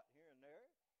shot here and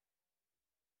there.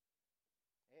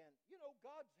 And,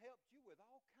 God's helped you with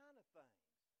all kind of things.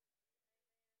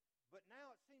 But now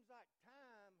it seems like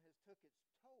time has took its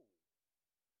toll.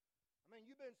 I mean,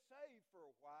 you've been saved for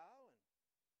a while,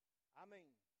 and,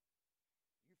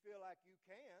 you feel like you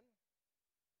can,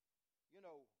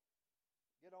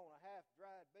 get on a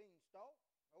half-dried beanstalk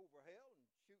over hell and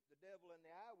shoot the devil in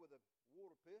the eye with a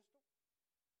water pistol.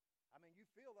 I mean, you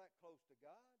feel that close to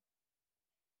God.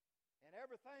 And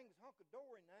everything's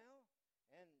hunky-dory now.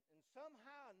 And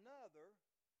somehow or another,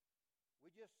 we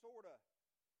just sort of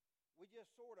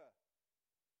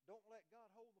don't let God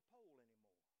hold the pole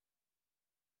anymore.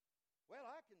 Well,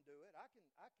 I can do it. I can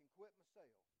quit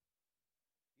myself.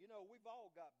 We've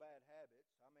all got bad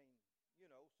habits. I mean,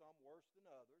 some worse than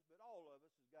others, but all of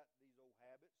us has got these old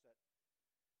habits that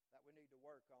we need to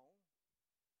work on.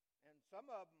 And some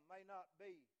of them may not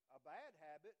be a bad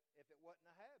habit if it wasn't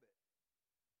a habit.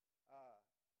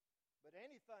 But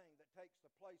anything that takes the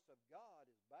place of God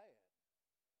is bad.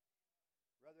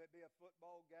 Whether it be a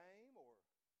football game or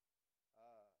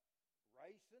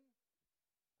racing.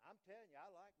 I'm telling you, I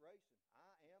like racing.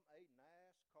 I am a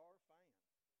NASCAR fan.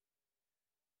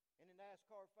 Any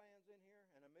NASCAR fans in here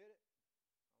in a minute?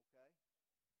 Okay.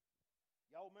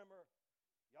 Y'all remember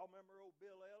old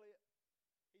Bill Elliott?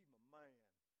 He's my man.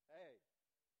 Hey,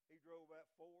 he drove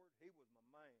that Ford. He was my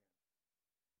man.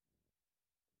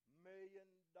 $1 million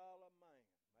man,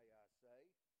 may I say.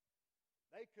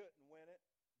 They couldn't win it,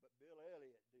 but Bill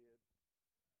Elliott did.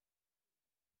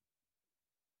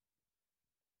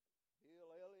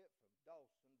 Bill Elliott from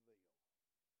Dawsonville.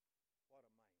 What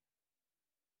a man.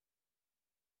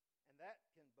 And that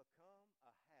can become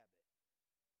a habit.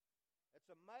 It's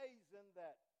amazing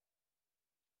that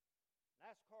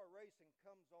NASCAR racing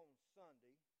comes on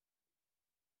Sunday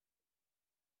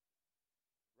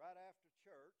right after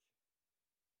church,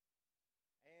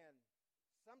 and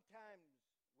sometimes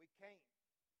we can't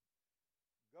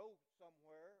go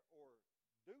somewhere or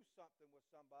do something with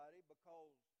somebody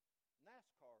because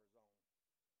NASCAR is on.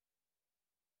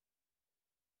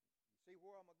 You see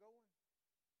where I'm going?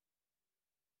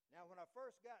 Now, when I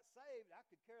first got saved, I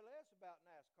could care less about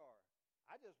NASCAR.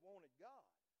 I just wanted God.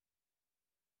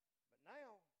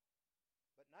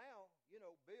 But now,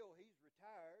 Bill, he's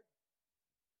retired.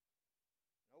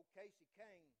 And old Casey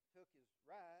Kane took his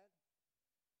ride.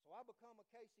 So I become a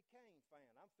Casey Kane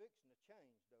fan. I'm fixing to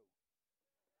change, though.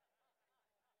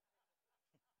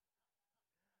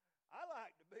 I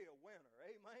like to be a winner,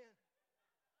 amen?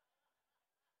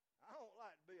 I don't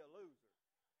like to be a loser.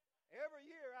 Every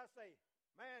year I say,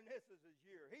 man, this is his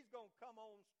year. He's going to come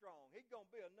on strong. He's going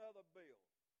to be another Bill.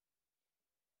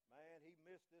 Man, he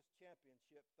missed this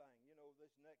championship thing.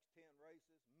 This next 10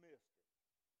 races, missed it.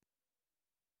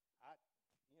 I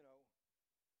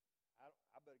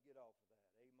better get off of that.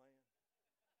 Amen.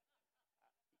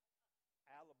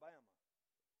 Alabama.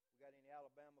 We got any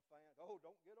Alabama fans? Oh,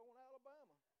 don't get on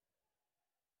Alabama.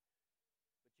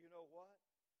 But you know what?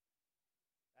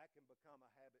 That can become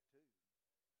a habit too.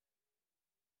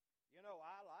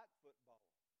 I like football.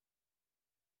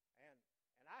 And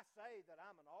I say that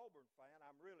I'm an Auburn fan.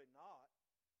 I'm really not.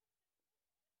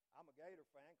 I'm a Gator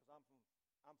fan because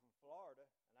I'm from Florida,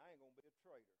 and I ain't going to be a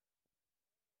traitor.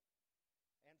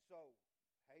 And so,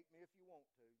 hate me if you want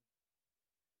to.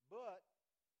 But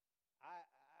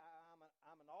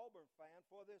I'm an Auburn fan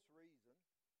for this reason.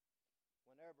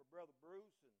 Whenever Brother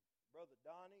Bruce and Brother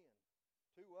Donnie and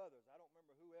two others, I don't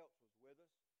remember who else was with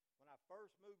us, when I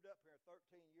first moved up here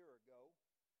 13 years ago,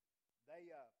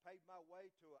 they paid my way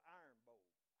to an iron bowl.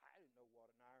 I didn't know what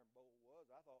an iron bowl was.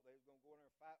 I thought they was going to go in there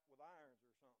and fight with irons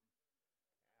or something.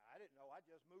 I didn't know. I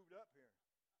just moved up here.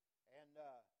 And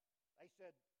they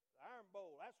said, the Iron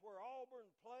Bowl, that's where Auburn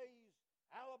plays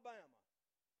Alabama.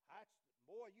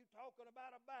 Boy, you talking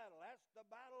about a battle. That's the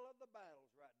battle of the battles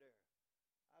right there.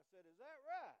 I said, is that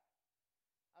right?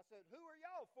 I said, who are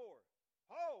y'all for?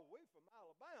 Oh, we from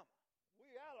Alabama.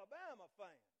 We Alabama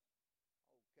fans.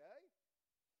 Okay.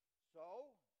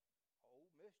 So, oh,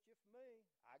 mischief me.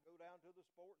 I go down to the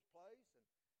sports place and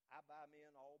I buy me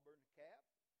an Auburn cap.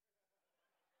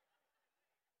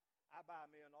 I buy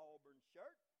me an Auburn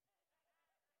shirt.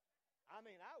 I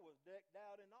mean, I was decked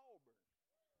out in Auburn.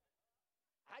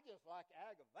 I just like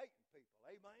aggravating people,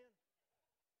 amen?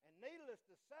 And needless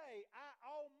to say, I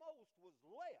almost was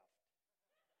left.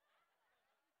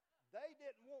 They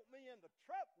didn't want me in the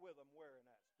truck with them wearing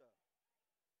that stuff.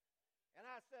 And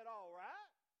I said, all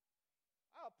right,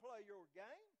 I'll play your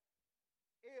game.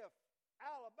 If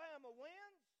Alabama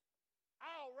wins,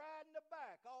 I'll ride in the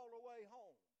back all the way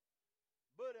home.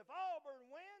 But if Auburn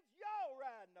wins, y'all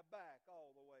ride in the back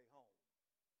all the way home.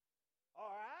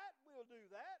 All right, we'll do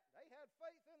that. They had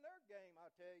faith in their game,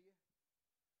 I tell you.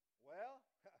 Well,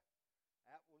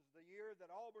 that was the year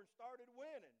that Auburn started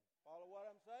winning. Follow what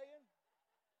I'm saying?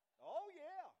 Oh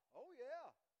yeah, oh yeah.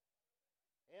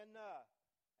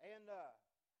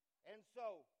 And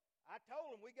so I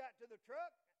told them, we got to the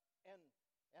truck,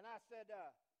 and I said,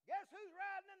 guess who's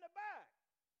riding in the back?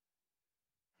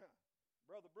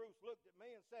 Brother Bruce looked at me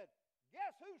and said,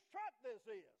 guess whose truck this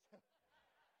is?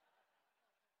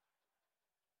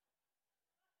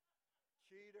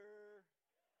 Cheater.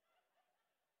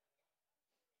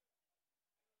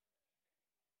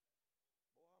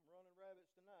 Boy, I'm running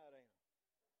rabbits tonight, ain't I?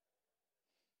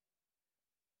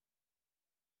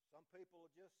 Some people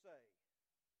will just say,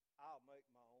 I'll make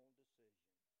my own decision.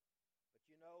 But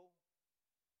you know,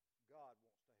 God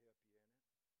wants to help you in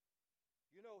it.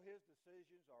 You know His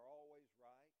decisions are always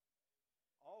right.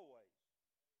 Always.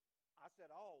 I said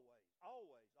always,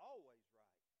 always, always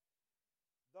right.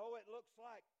 Though it looks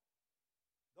like,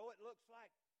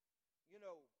 you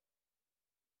know,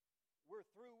 we're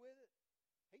through with it,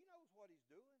 He knows what He's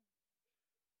doing.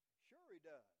 Sure He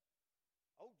does.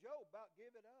 Old Job about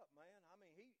give it up, man. I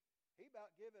mean, he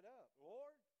about give it up.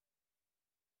 Lord,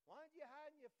 why aren't you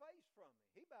hiding your face from me?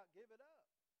 He about give it up.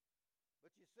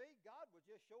 But you see, God was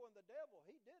just showing the devil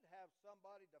He did have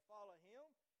somebody to follow Him,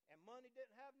 and money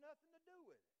didn't have nothing to do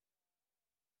with it.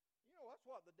 You know, that's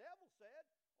what the devil said.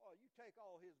 Oh, you take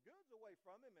all his goods away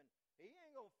from him, and he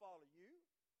ain't going to follow you.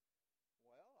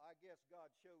 Well, I guess God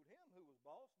showed him who was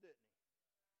boss, didn't He?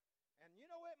 And you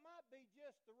know, it might be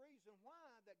just the reason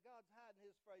why that God's hiding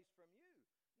His face from you.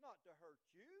 Not to hurt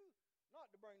you, not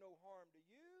to bring no harm to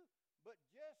you, but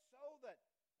just so that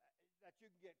you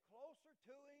can get closer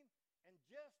to Him, and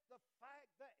just the fact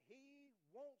that He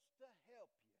wants to help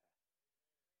you.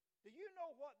 Do you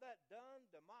know what that done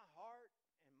to my heart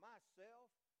and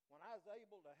myself when I was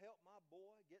able to help my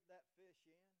boy get that fish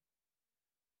in?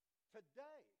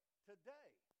 Today,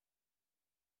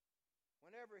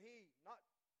 whenever not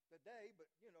today, but,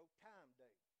 you know, time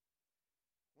day.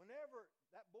 Whenever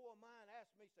that boy of mine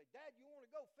asks me, say, Dad, you want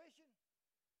to go fishing?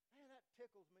 Man, that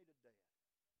tickles me to death.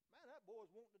 Man, that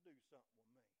boy's wanting to do something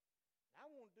with me. And I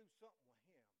want to do something with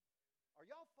him. Are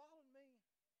y'all following me?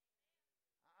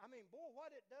 I mean, boy,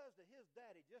 what it does to his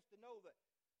daddy just to know that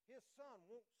his son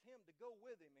wants him to go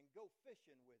with him and go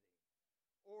fishing with him,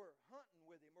 or hunting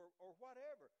with him, or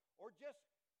whatever, or just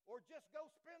go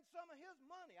spend some of his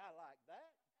money. I like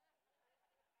that.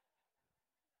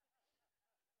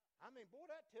 I mean, boy,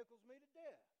 that tickles me to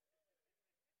death.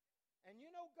 And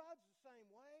you know, God's the same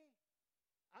way.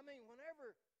 I mean,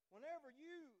 whenever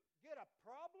you get a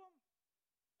problem,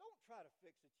 don't try to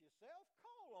fix it yourself.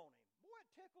 Call on Him. Boy, it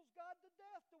tickles God to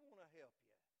death to want to help you.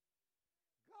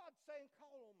 God's saying,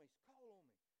 call on me, call on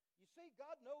me. You see,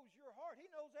 God knows your heart. He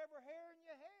knows every hair in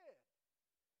your head.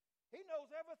 He knows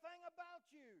everything about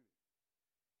you.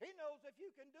 He knows if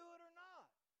you can do it or not.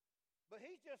 But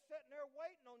He's just sitting there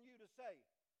waiting on you to say,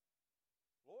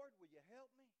 Lord, will you help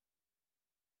me?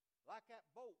 Like that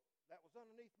boat that was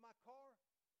underneath my car.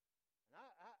 And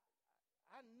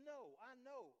I know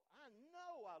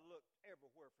I looked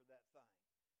everywhere for that thing.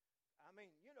 I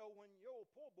mean, you know, when you're old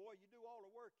poor boy, you do all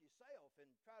the work yourself and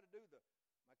try to do the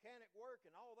mechanic work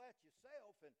and all that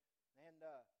yourself. And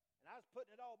I was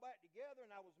putting it all back together,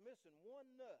 and I was missing one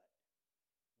nut.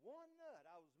 One nut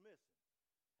I was missing.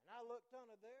 And I looked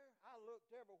under there. I looked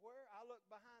everywhere. I looked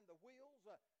behind the wheels.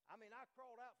 I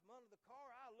crawled out from under the car.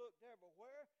 I looked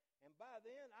everywhere. And by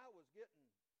then, I was getting,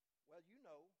 well, you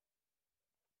know,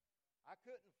 I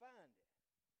couldn't find it.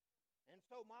 And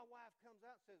so my wife comes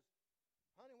out and says,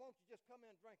 honey, won't you just come in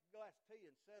and drink a glass of tea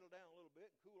and settle down a little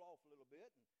bit and cool off a little bit,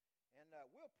 and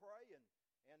we'll pray.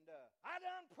 And I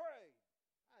done prayed.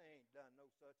 I ain't done no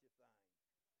such a thing.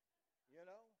 You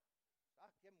know,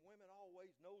 them women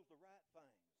always knows the right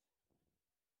things.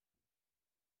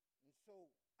 And so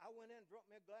I went in, drunk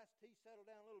me a glass of tea, settled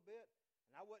down a little bit,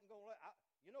 And I wasn't going to let,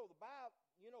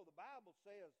 the Bible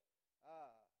says,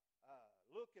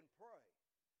 look and pray.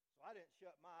 So I didn't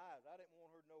shut my eyes. I didn't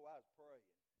want her to know I was praying.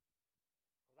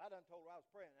 Because I done told her I was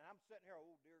praying. And I'm sitting here,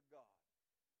 oh, dear God.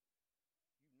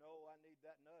 You know I need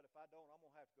that nut. If I don't, I'm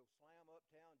going to have to go slam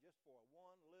uptown just for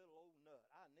one little old nut.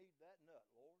 I need that nut,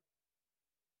 Lord.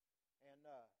 And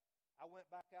I went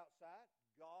back outside.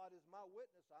 God is my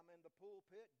witness. I'm in the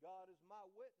pulpit. God is my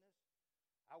witness.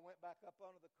 I went back up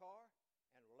under the car,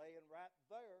 and laying right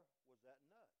there was that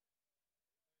nut.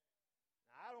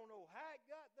 Now, I don't know how it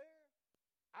got there.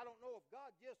 I don't know if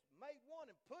God just made one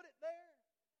and put it there.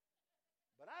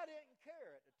 But I didn't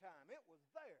care at the time. It was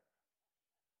there.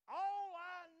 All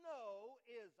I know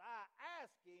is I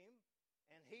asked him,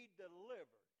 and he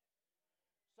delivered.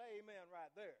 Say amen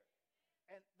right there.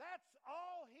 And that's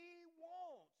all he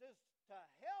wants, is to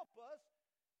help us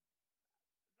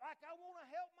like I want to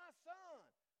help my son.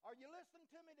 Are you listening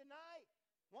to me tonight?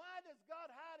 Why does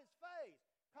God hide his face?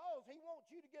 Because he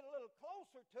wants you to get a little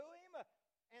closer to him.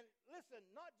 And listen,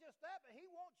 not just that, but he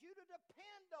wants you to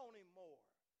depend on him more.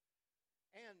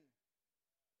 And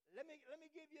let me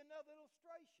give you another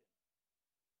illustration.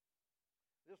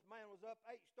 This man was up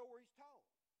 8 stories tall,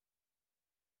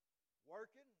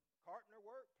 working, carpenter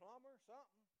work, plumber,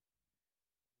 something,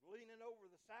 leaning over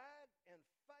the side and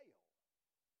fell.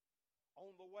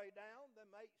 On the way down them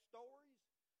 8 stories,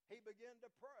 he began to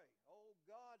pray, oh,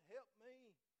 God, help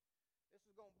me. This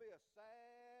is going to be a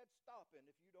sad stopping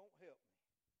if you don't help me.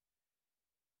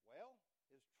 Well,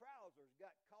 his trousers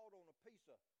got caught on a piece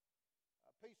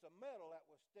of metal that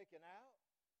was sticking out.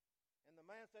 And the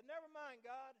man said, never mind,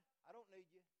 God, I don't need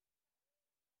you.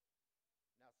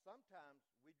 Now, sometimes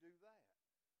we do that.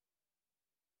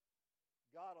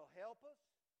 God will help us,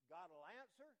 God will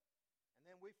answer, and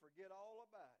then we forget all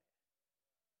about it.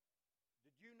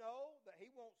 Did you know that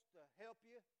he wants to help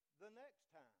you the next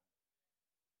time?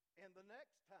 And the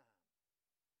next time?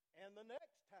 And the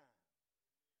next time?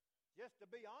 Just to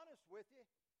be honest with you,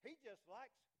 he just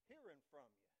likes hearing from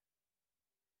you.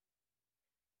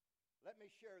 Let me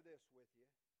share this with you,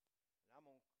 and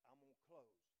I'm going to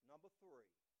close. Number 3.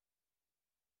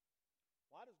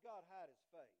 Why does God hide his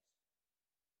face?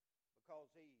 Because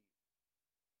he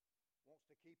wants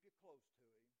to keep you close to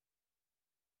him.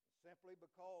 Simply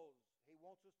because he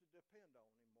wants us to depend on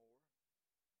him more.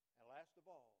 And last of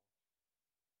all,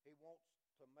 he wants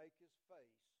to make his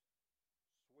face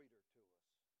sweeter to us.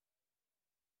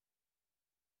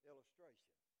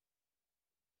 Illustration.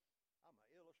 I'm an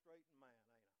illustrating man,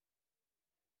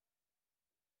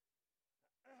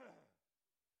 ain't I?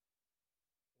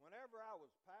 Whenever I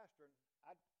was pastoring,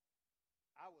 I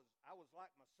was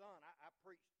like my son. I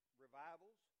preached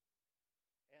revivals,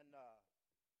 and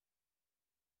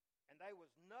there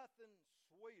was nothing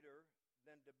sweeter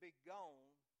than to be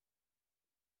gone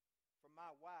from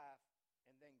my wife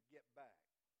and then get back.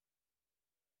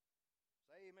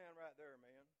 Say amen right there,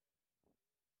 man.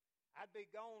 I'd be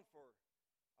gone for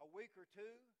a week or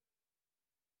two,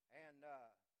 and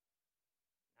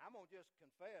I'm going to just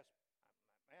confess,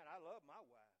 man, I love my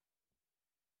wife.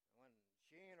 When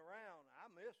she ain't around, I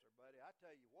miss her, buddy. I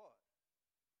tell you what,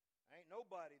 ain't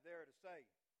nobody there to say,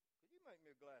 could you make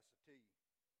me a glass of tea?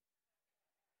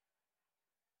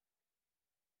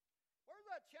 Where's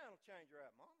that channel changer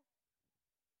at, Mama?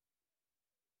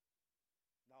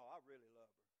 No, I really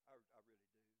love her. I really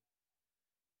do.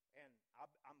 And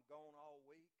I'm gone all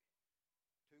week,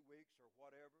 2 weeks or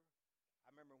whatever.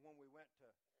 I remember when we went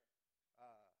to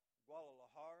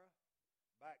Guadalajara,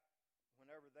 back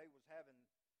whenever they was having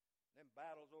them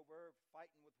battles over there,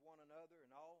 fighting with one another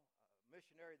and all. A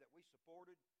missionary that we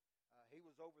supported, he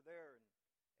was over there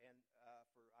and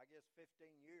for, I guess, 15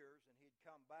 years, and he'd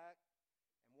come back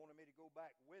and wanted me to go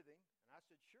back with him. And I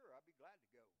said, sure, I'd be glad to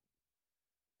go.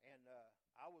 And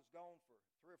I was gone for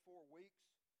 3 or 4 weeks,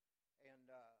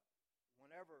 and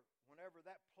whenever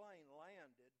that plane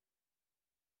landed,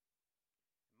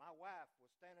 my wife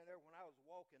was standing there when I was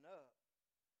walking up.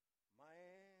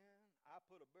 Man, I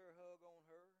put a bear hug on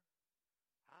her.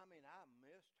 I mean, I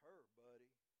missed her,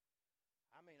 buddy.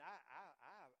 I mean,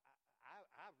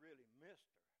 I really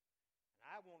missed her. And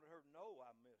I wanted her to know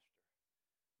I missed her.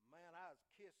 Man, I was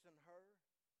kissing her.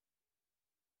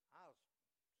 I was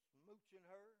smooching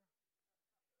her.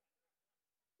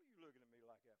 What are you looking at me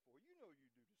like that for? You know you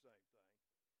do the same thing.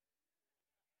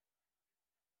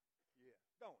 Yeah,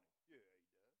 don't he? Yeah, he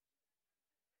does.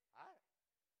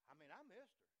 I mean, I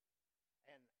missed her.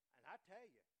 And I tell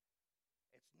you,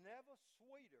 it's never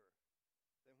sweeter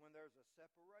than when there's a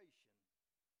separation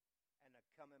and a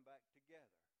coming back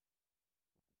together.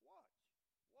 Watch.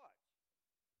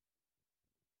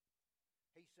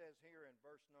 He says here in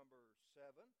verse number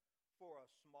 7, for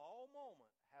a small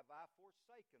moment have I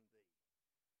forsaken thee.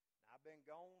 Now, I've been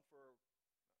gone for a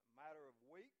matter of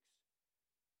weeks,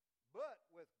 but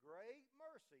with great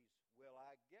mercies will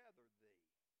I gather thee.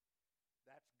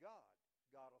 That's God.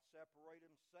 God will separate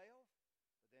himself,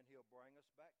 but then he'll bring us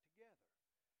back together.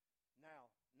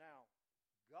 Now,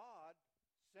 God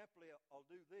simply will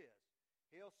do this.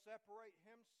 He'll separate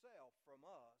himself from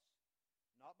us,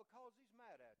 not because he's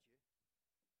mad at you,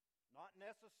 not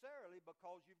necessarily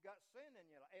because you've got sin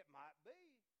in your life. It might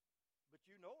be, but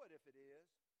you know it if it is.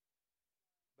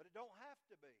 But it don't have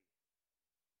to be.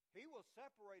 He will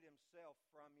separate himself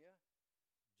from you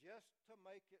just to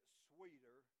make it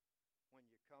sweeter when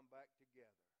you come back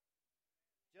together.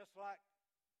 Just like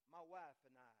my wife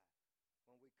and I,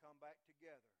 when we come back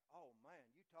together. Oh, man,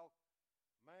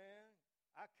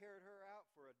 I carried her out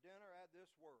for a dinner at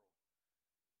this world.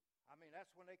 I mean,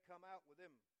 that's when they come out with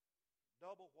them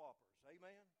double whoppers.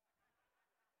 Amen?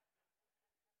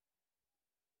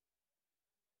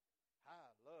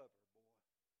 I love her, boy.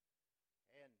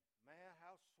 And, man,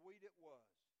 how sweet it was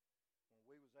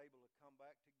when we was able to come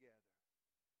back together.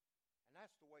 And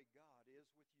that's the way God is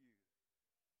with you.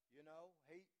 You know,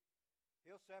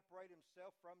 He'll separate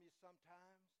himself from you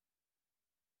sometimes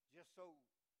just so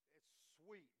it's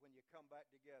sweet when you come back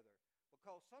together.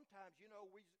 Because sometimes, you know,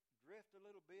 we drift a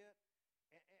little bit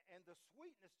and the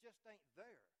sweetness just ain't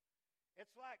there.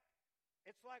 It's like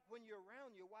when you're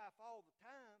around your wife all the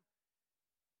time.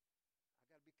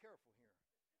 I got to be careful here.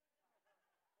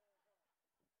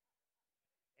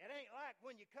 It ain't like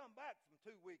when you come back from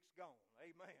 2 weeks gone.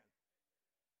 Amen.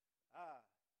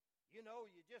 You know,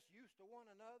 you're just used to one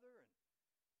another, and you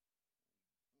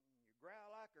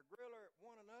growl like a griller at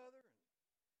one another.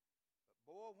 But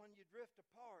boy, when you drift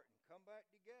apart and come back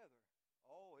together,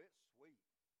 oh, it's sweet.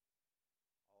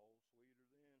 Oh, sweeter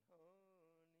than honey.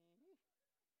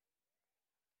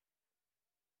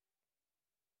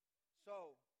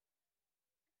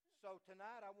 So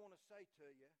tonight I want to say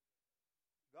to you,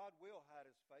 God will hide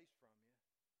his face from you,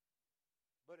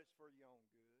 but it's for your own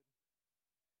good.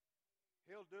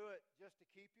 He'll do it just to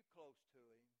keep you close to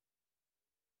him.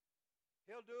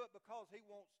 He'll do it because he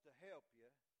wants to help you.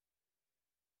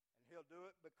 And he'll do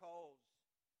it because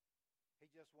he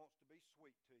just wants to be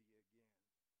sweet to you again.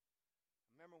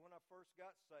 I remember when I first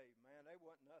got saved, man, there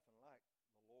wasn't nothing like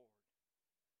the Lord.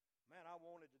 Man, I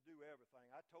wanted to do everything.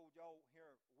 I told y'all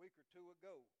here a week or two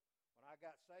ago, when I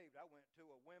got saved, I went to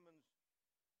a women's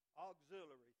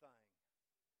auxiliary thing.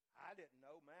 I didn't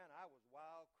know, man. I was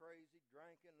wild, crazy,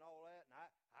 drinking and all that, and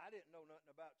I didn't know nothing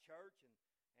about church.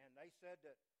 And they said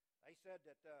that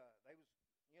they was,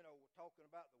 you know, talking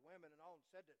about the women and all, and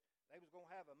said that they was going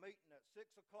to have a meeting at 6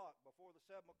 o'clock before the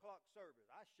 7 o'clock service.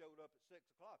 I showed up at 6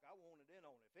 o'clock. I wanted in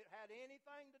on it. If it had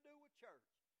anything to do with church,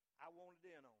 I wanted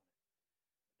in on it.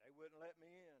 But they wouldn't let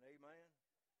me in. Amen.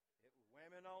 It was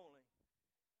women only.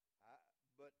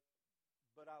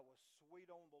 But I was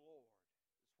sweet on the Lord.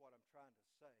 Is what I'm trying to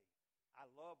say. I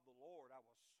love the Lord. I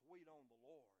was sweet on the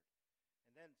Lord.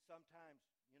 And then sometimes,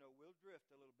 you know, we'll drift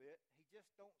a little bit. He just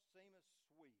don't seem as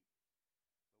sweet.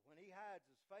 But when he hides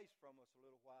his face from us a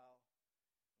little while,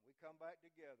 and we come back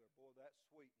together, boy, that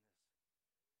sweetness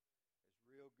is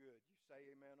real good. You say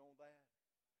amen on that?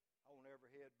 I want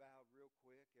every head bowed real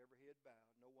quick, every head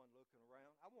bowed, no one looking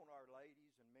around. I want our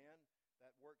ladies and men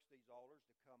that works these altars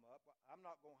to come up. I'm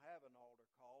not going to have an altar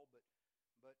call, but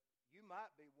you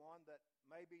might be one that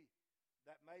maybe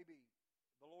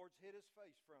the Lord's hid his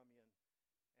face from you.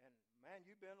 And man,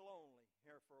 you've been lonely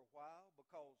here for a while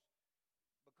because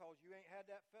you ain't had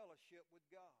that fellowship with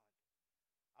God.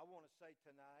 I want to say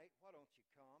tonight, why don't you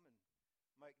come and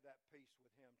make that peace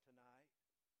with him tonight?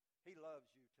 He loves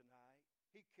you tonight.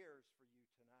 He cares for you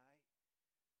tonight.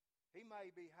 He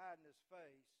may be hiding his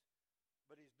face,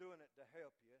 but he's doing it to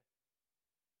help you.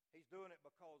 He's doing it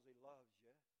because he loves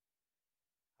you.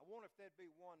 I wonder if there'd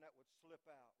be one that would slip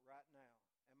out right now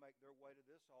and make their way to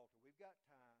this altar. We've got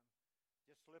time.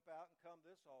 Just slip out and come to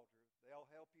this altar. They'll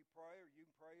help you pray, or you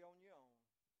can pray on your own.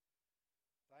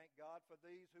 Thank God for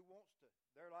these who wants to.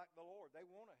 They're like the Lord. They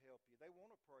want to help you. They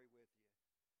want to pray with you.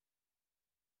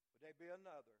 Would there be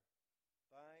another?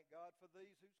 Thank God for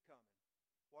these who's coming.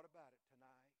 What about it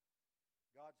tonight?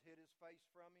 God's hid his face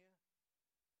from you.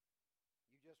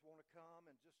 You just want to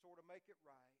come and just sort of make it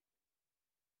right.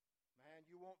 Man,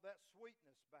 you want that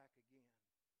sweetness back again.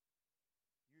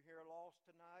 You here lost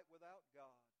tonight without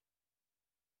God.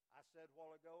 I said a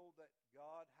while ago that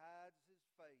God hides his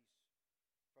face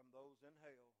from those in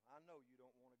hell. I know you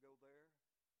don't want to go there.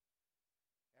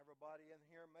 Everybody in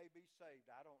here may be saved.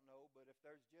 I don't know, but if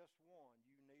there's just one,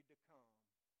 you need to come.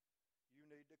 You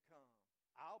need to come.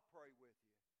 I'll pray with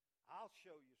you. I'll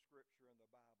show you Scripture in the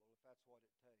Bible if that's what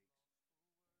it takes.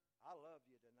 I love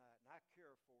you tonight, and I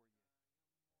care for you.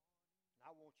 And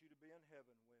I want you to be in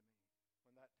heaven with me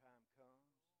when that time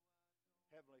comes.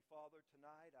 Heavenly Father,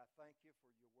 tonight I thank you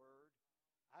for your word.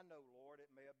 I know, Lord,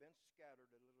 it may have been scattered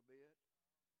a little bit.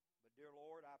 But, dear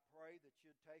Lord, I pray that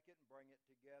you'd take it and bring it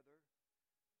together,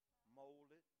 mold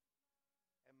it,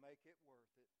 and make it worth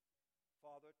it.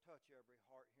 Father, touch every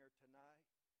heart here tonight.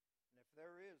 And if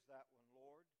there is that one,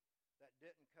 Lord, that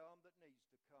didn't come that needs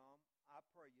to come, I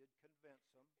pray you'd convince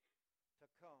them to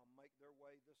come, make their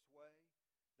way this way.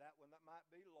 That one that might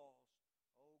be lost,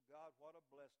 oh God, what a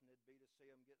blessing it'd be to see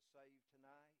them get saved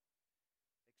tonight.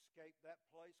 Escape that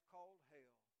place called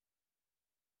hell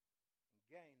and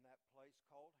gain that place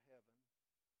called heaven.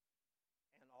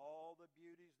 And all the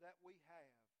beauties that we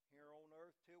have here on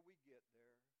earth till we get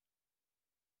there.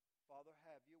 Father,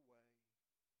 have your way.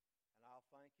 And I'll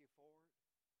thank you for it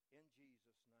in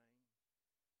Jesus' name.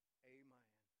 Amen.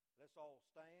 Let's all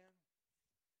stand.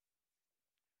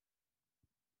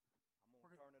 I'm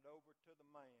going to turn it over to the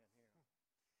man here.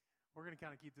 We're going to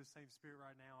kind of keep this same spirit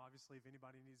right now. Obviously, if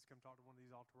anybody needs to come talk to one of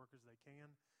these altar workers, they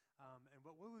can.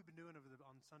 But what we've been doing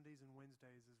on Sundays and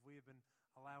Wednesdays is we have been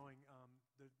allowing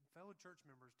the fellow church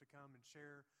members to come and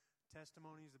share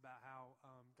testimonies about how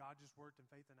God just worked in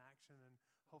faith and action, and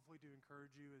hopefully to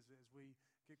encourage you as we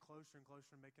get closer and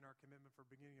closer to making our commitment for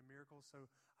beginning of miracles.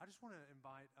 So I just want to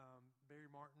invite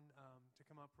Barry Martin to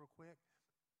come up real quick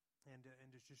and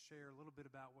to just share a little bit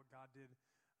about what God did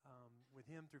with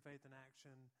him through faith and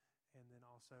action, and then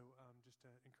also just to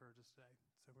encourage us today.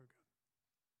 So we're good.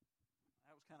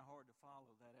 That was kind of hard to follow,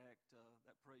 that act,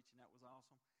 that preaching. That was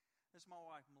awesome. This is my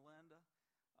wife, Melinda.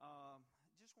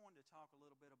 Just wanted to talk a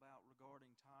little bit about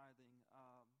regarding tithing.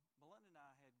 Melinda and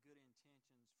I had good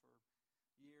intentions for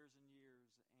years and years,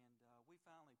 and we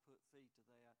finally put feet to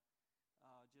that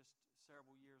just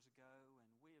several years ago, and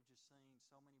we have just seen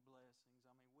so many blessings.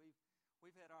 I mean,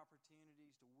 we've had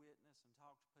opportunities to witness and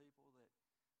talk to people that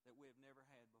we have never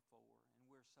had before, and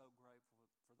we're so grateful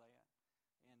for that.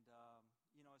 And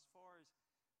as far as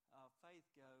faith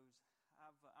goes,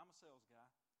 I'm a sales guy.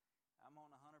 I'm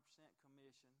on 100%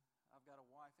 commission. I've got a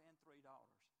wife and 3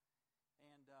 daughters,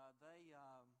 and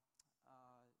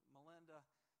Melinda,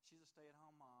 she's a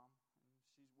stay-at-home mom,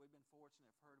 and we've been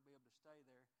fortunate for her to be able to stay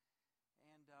there.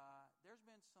 And there's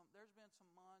been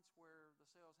some months where the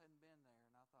sales hadn't been there,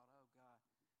 and I thought, oh God,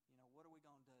 what are we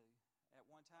going to do? At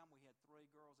one time, we had 3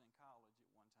 girls in college at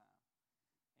one time.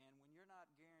 And when you're not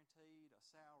guaranteed a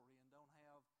salary and don't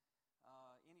have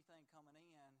anything coming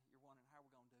in, you're wondering how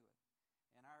we're going to do it.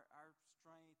 And our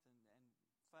strength and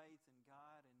faith in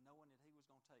God and knowing that He was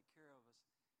going to take care of us,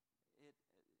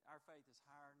 our faith is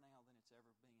higher now than it's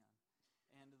ever been.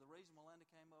 And the reason Melinda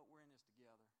came up, we're in this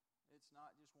together. It's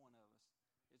not just one of us.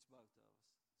 It's both of us.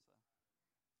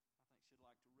 So I think she'd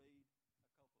like to read a couple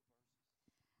of verses.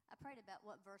 I prayed about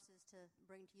what verses to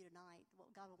bring to you tonight,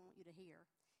 what God would want you to hear.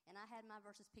 And I had my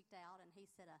verses picked out, and he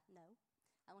said, no.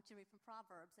 I want you to read from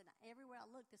Proverbs. And everywhere I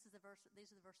looked, these are the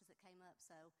verses that came up,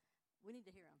 so we need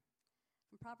to hear them.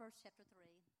 From Proverbs chapter 3,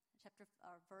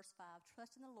 verse 5,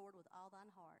 trust in the Lord with all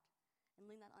thine heart, and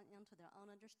lean not unto their own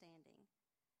understanding.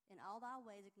 In all thy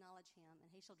ways acknowledge him,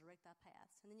 and he shall direct thy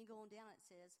paths. And then you go on down, and it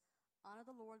says, honor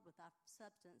the Lord with thy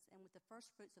substance, and with the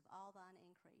first fruits of all thine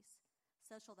increase.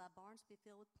 So shall thy barns be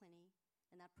filled with plenty,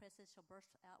 and thy presses shall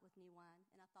burst out with new wine.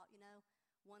 And I thought,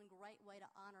 one great way to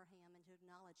honor him and to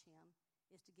acknowledge him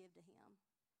is to give to him,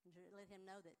 and to let him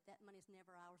know that money is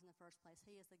never ours in the first place.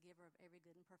 He is the giver of every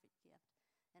good and perfect gift.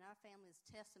 And our family is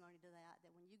testimony to that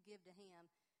when you give to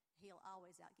him, he'll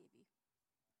always outgive you.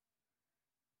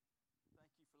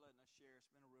 Thank you for letting us share. It's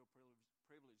been a real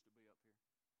privilege to be up here.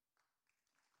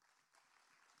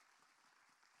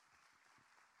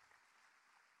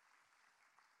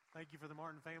 Thank you for the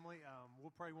Martin family.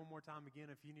 We'll pray one more time again.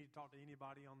 If you need to talk to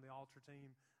anybody on the altar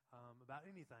team about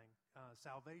anything,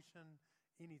 salvation,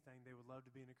 anything, they would love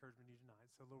to be an encouragement to you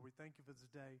tonight. So, Lord, we thank you for this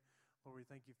day. Lord, we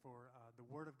thank you for the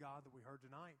word of God that we heard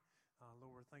tonight.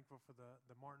 Lord, we're thankful for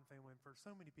the Martin family and for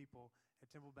so many people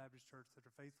at Temple Baptist Church that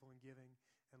are faithful in giving.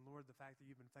 And, Lord, the fact that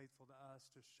you've been faithful to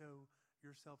us to show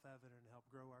yourself evident and help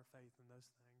grow our faith in those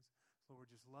things. Lord,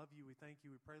 we just love you. We thank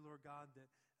you. We pray, Lord God,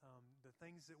 that the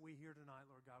things that we hear tonight,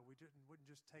 Lord God, we wouldn't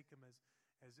just take them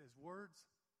as words,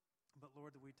 but,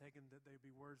 Lord, that we take them, that they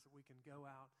be words that we can go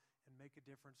out and make a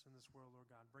difference in this world, Lord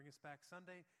God. Bring us back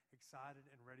Sunday excited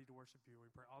and ready to worship you.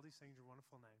 We pray all these things in your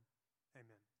wonderful name.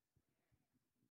 Amen.